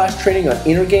world-class training on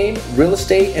inner game, real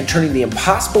estate, and turning the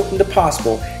impossible into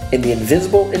possible and the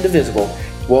invisible into visible,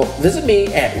 well, visit me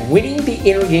at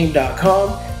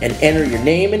winningtheinnergame.com and enter your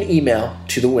name and email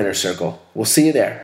to the Winner Circle. We'll see you there.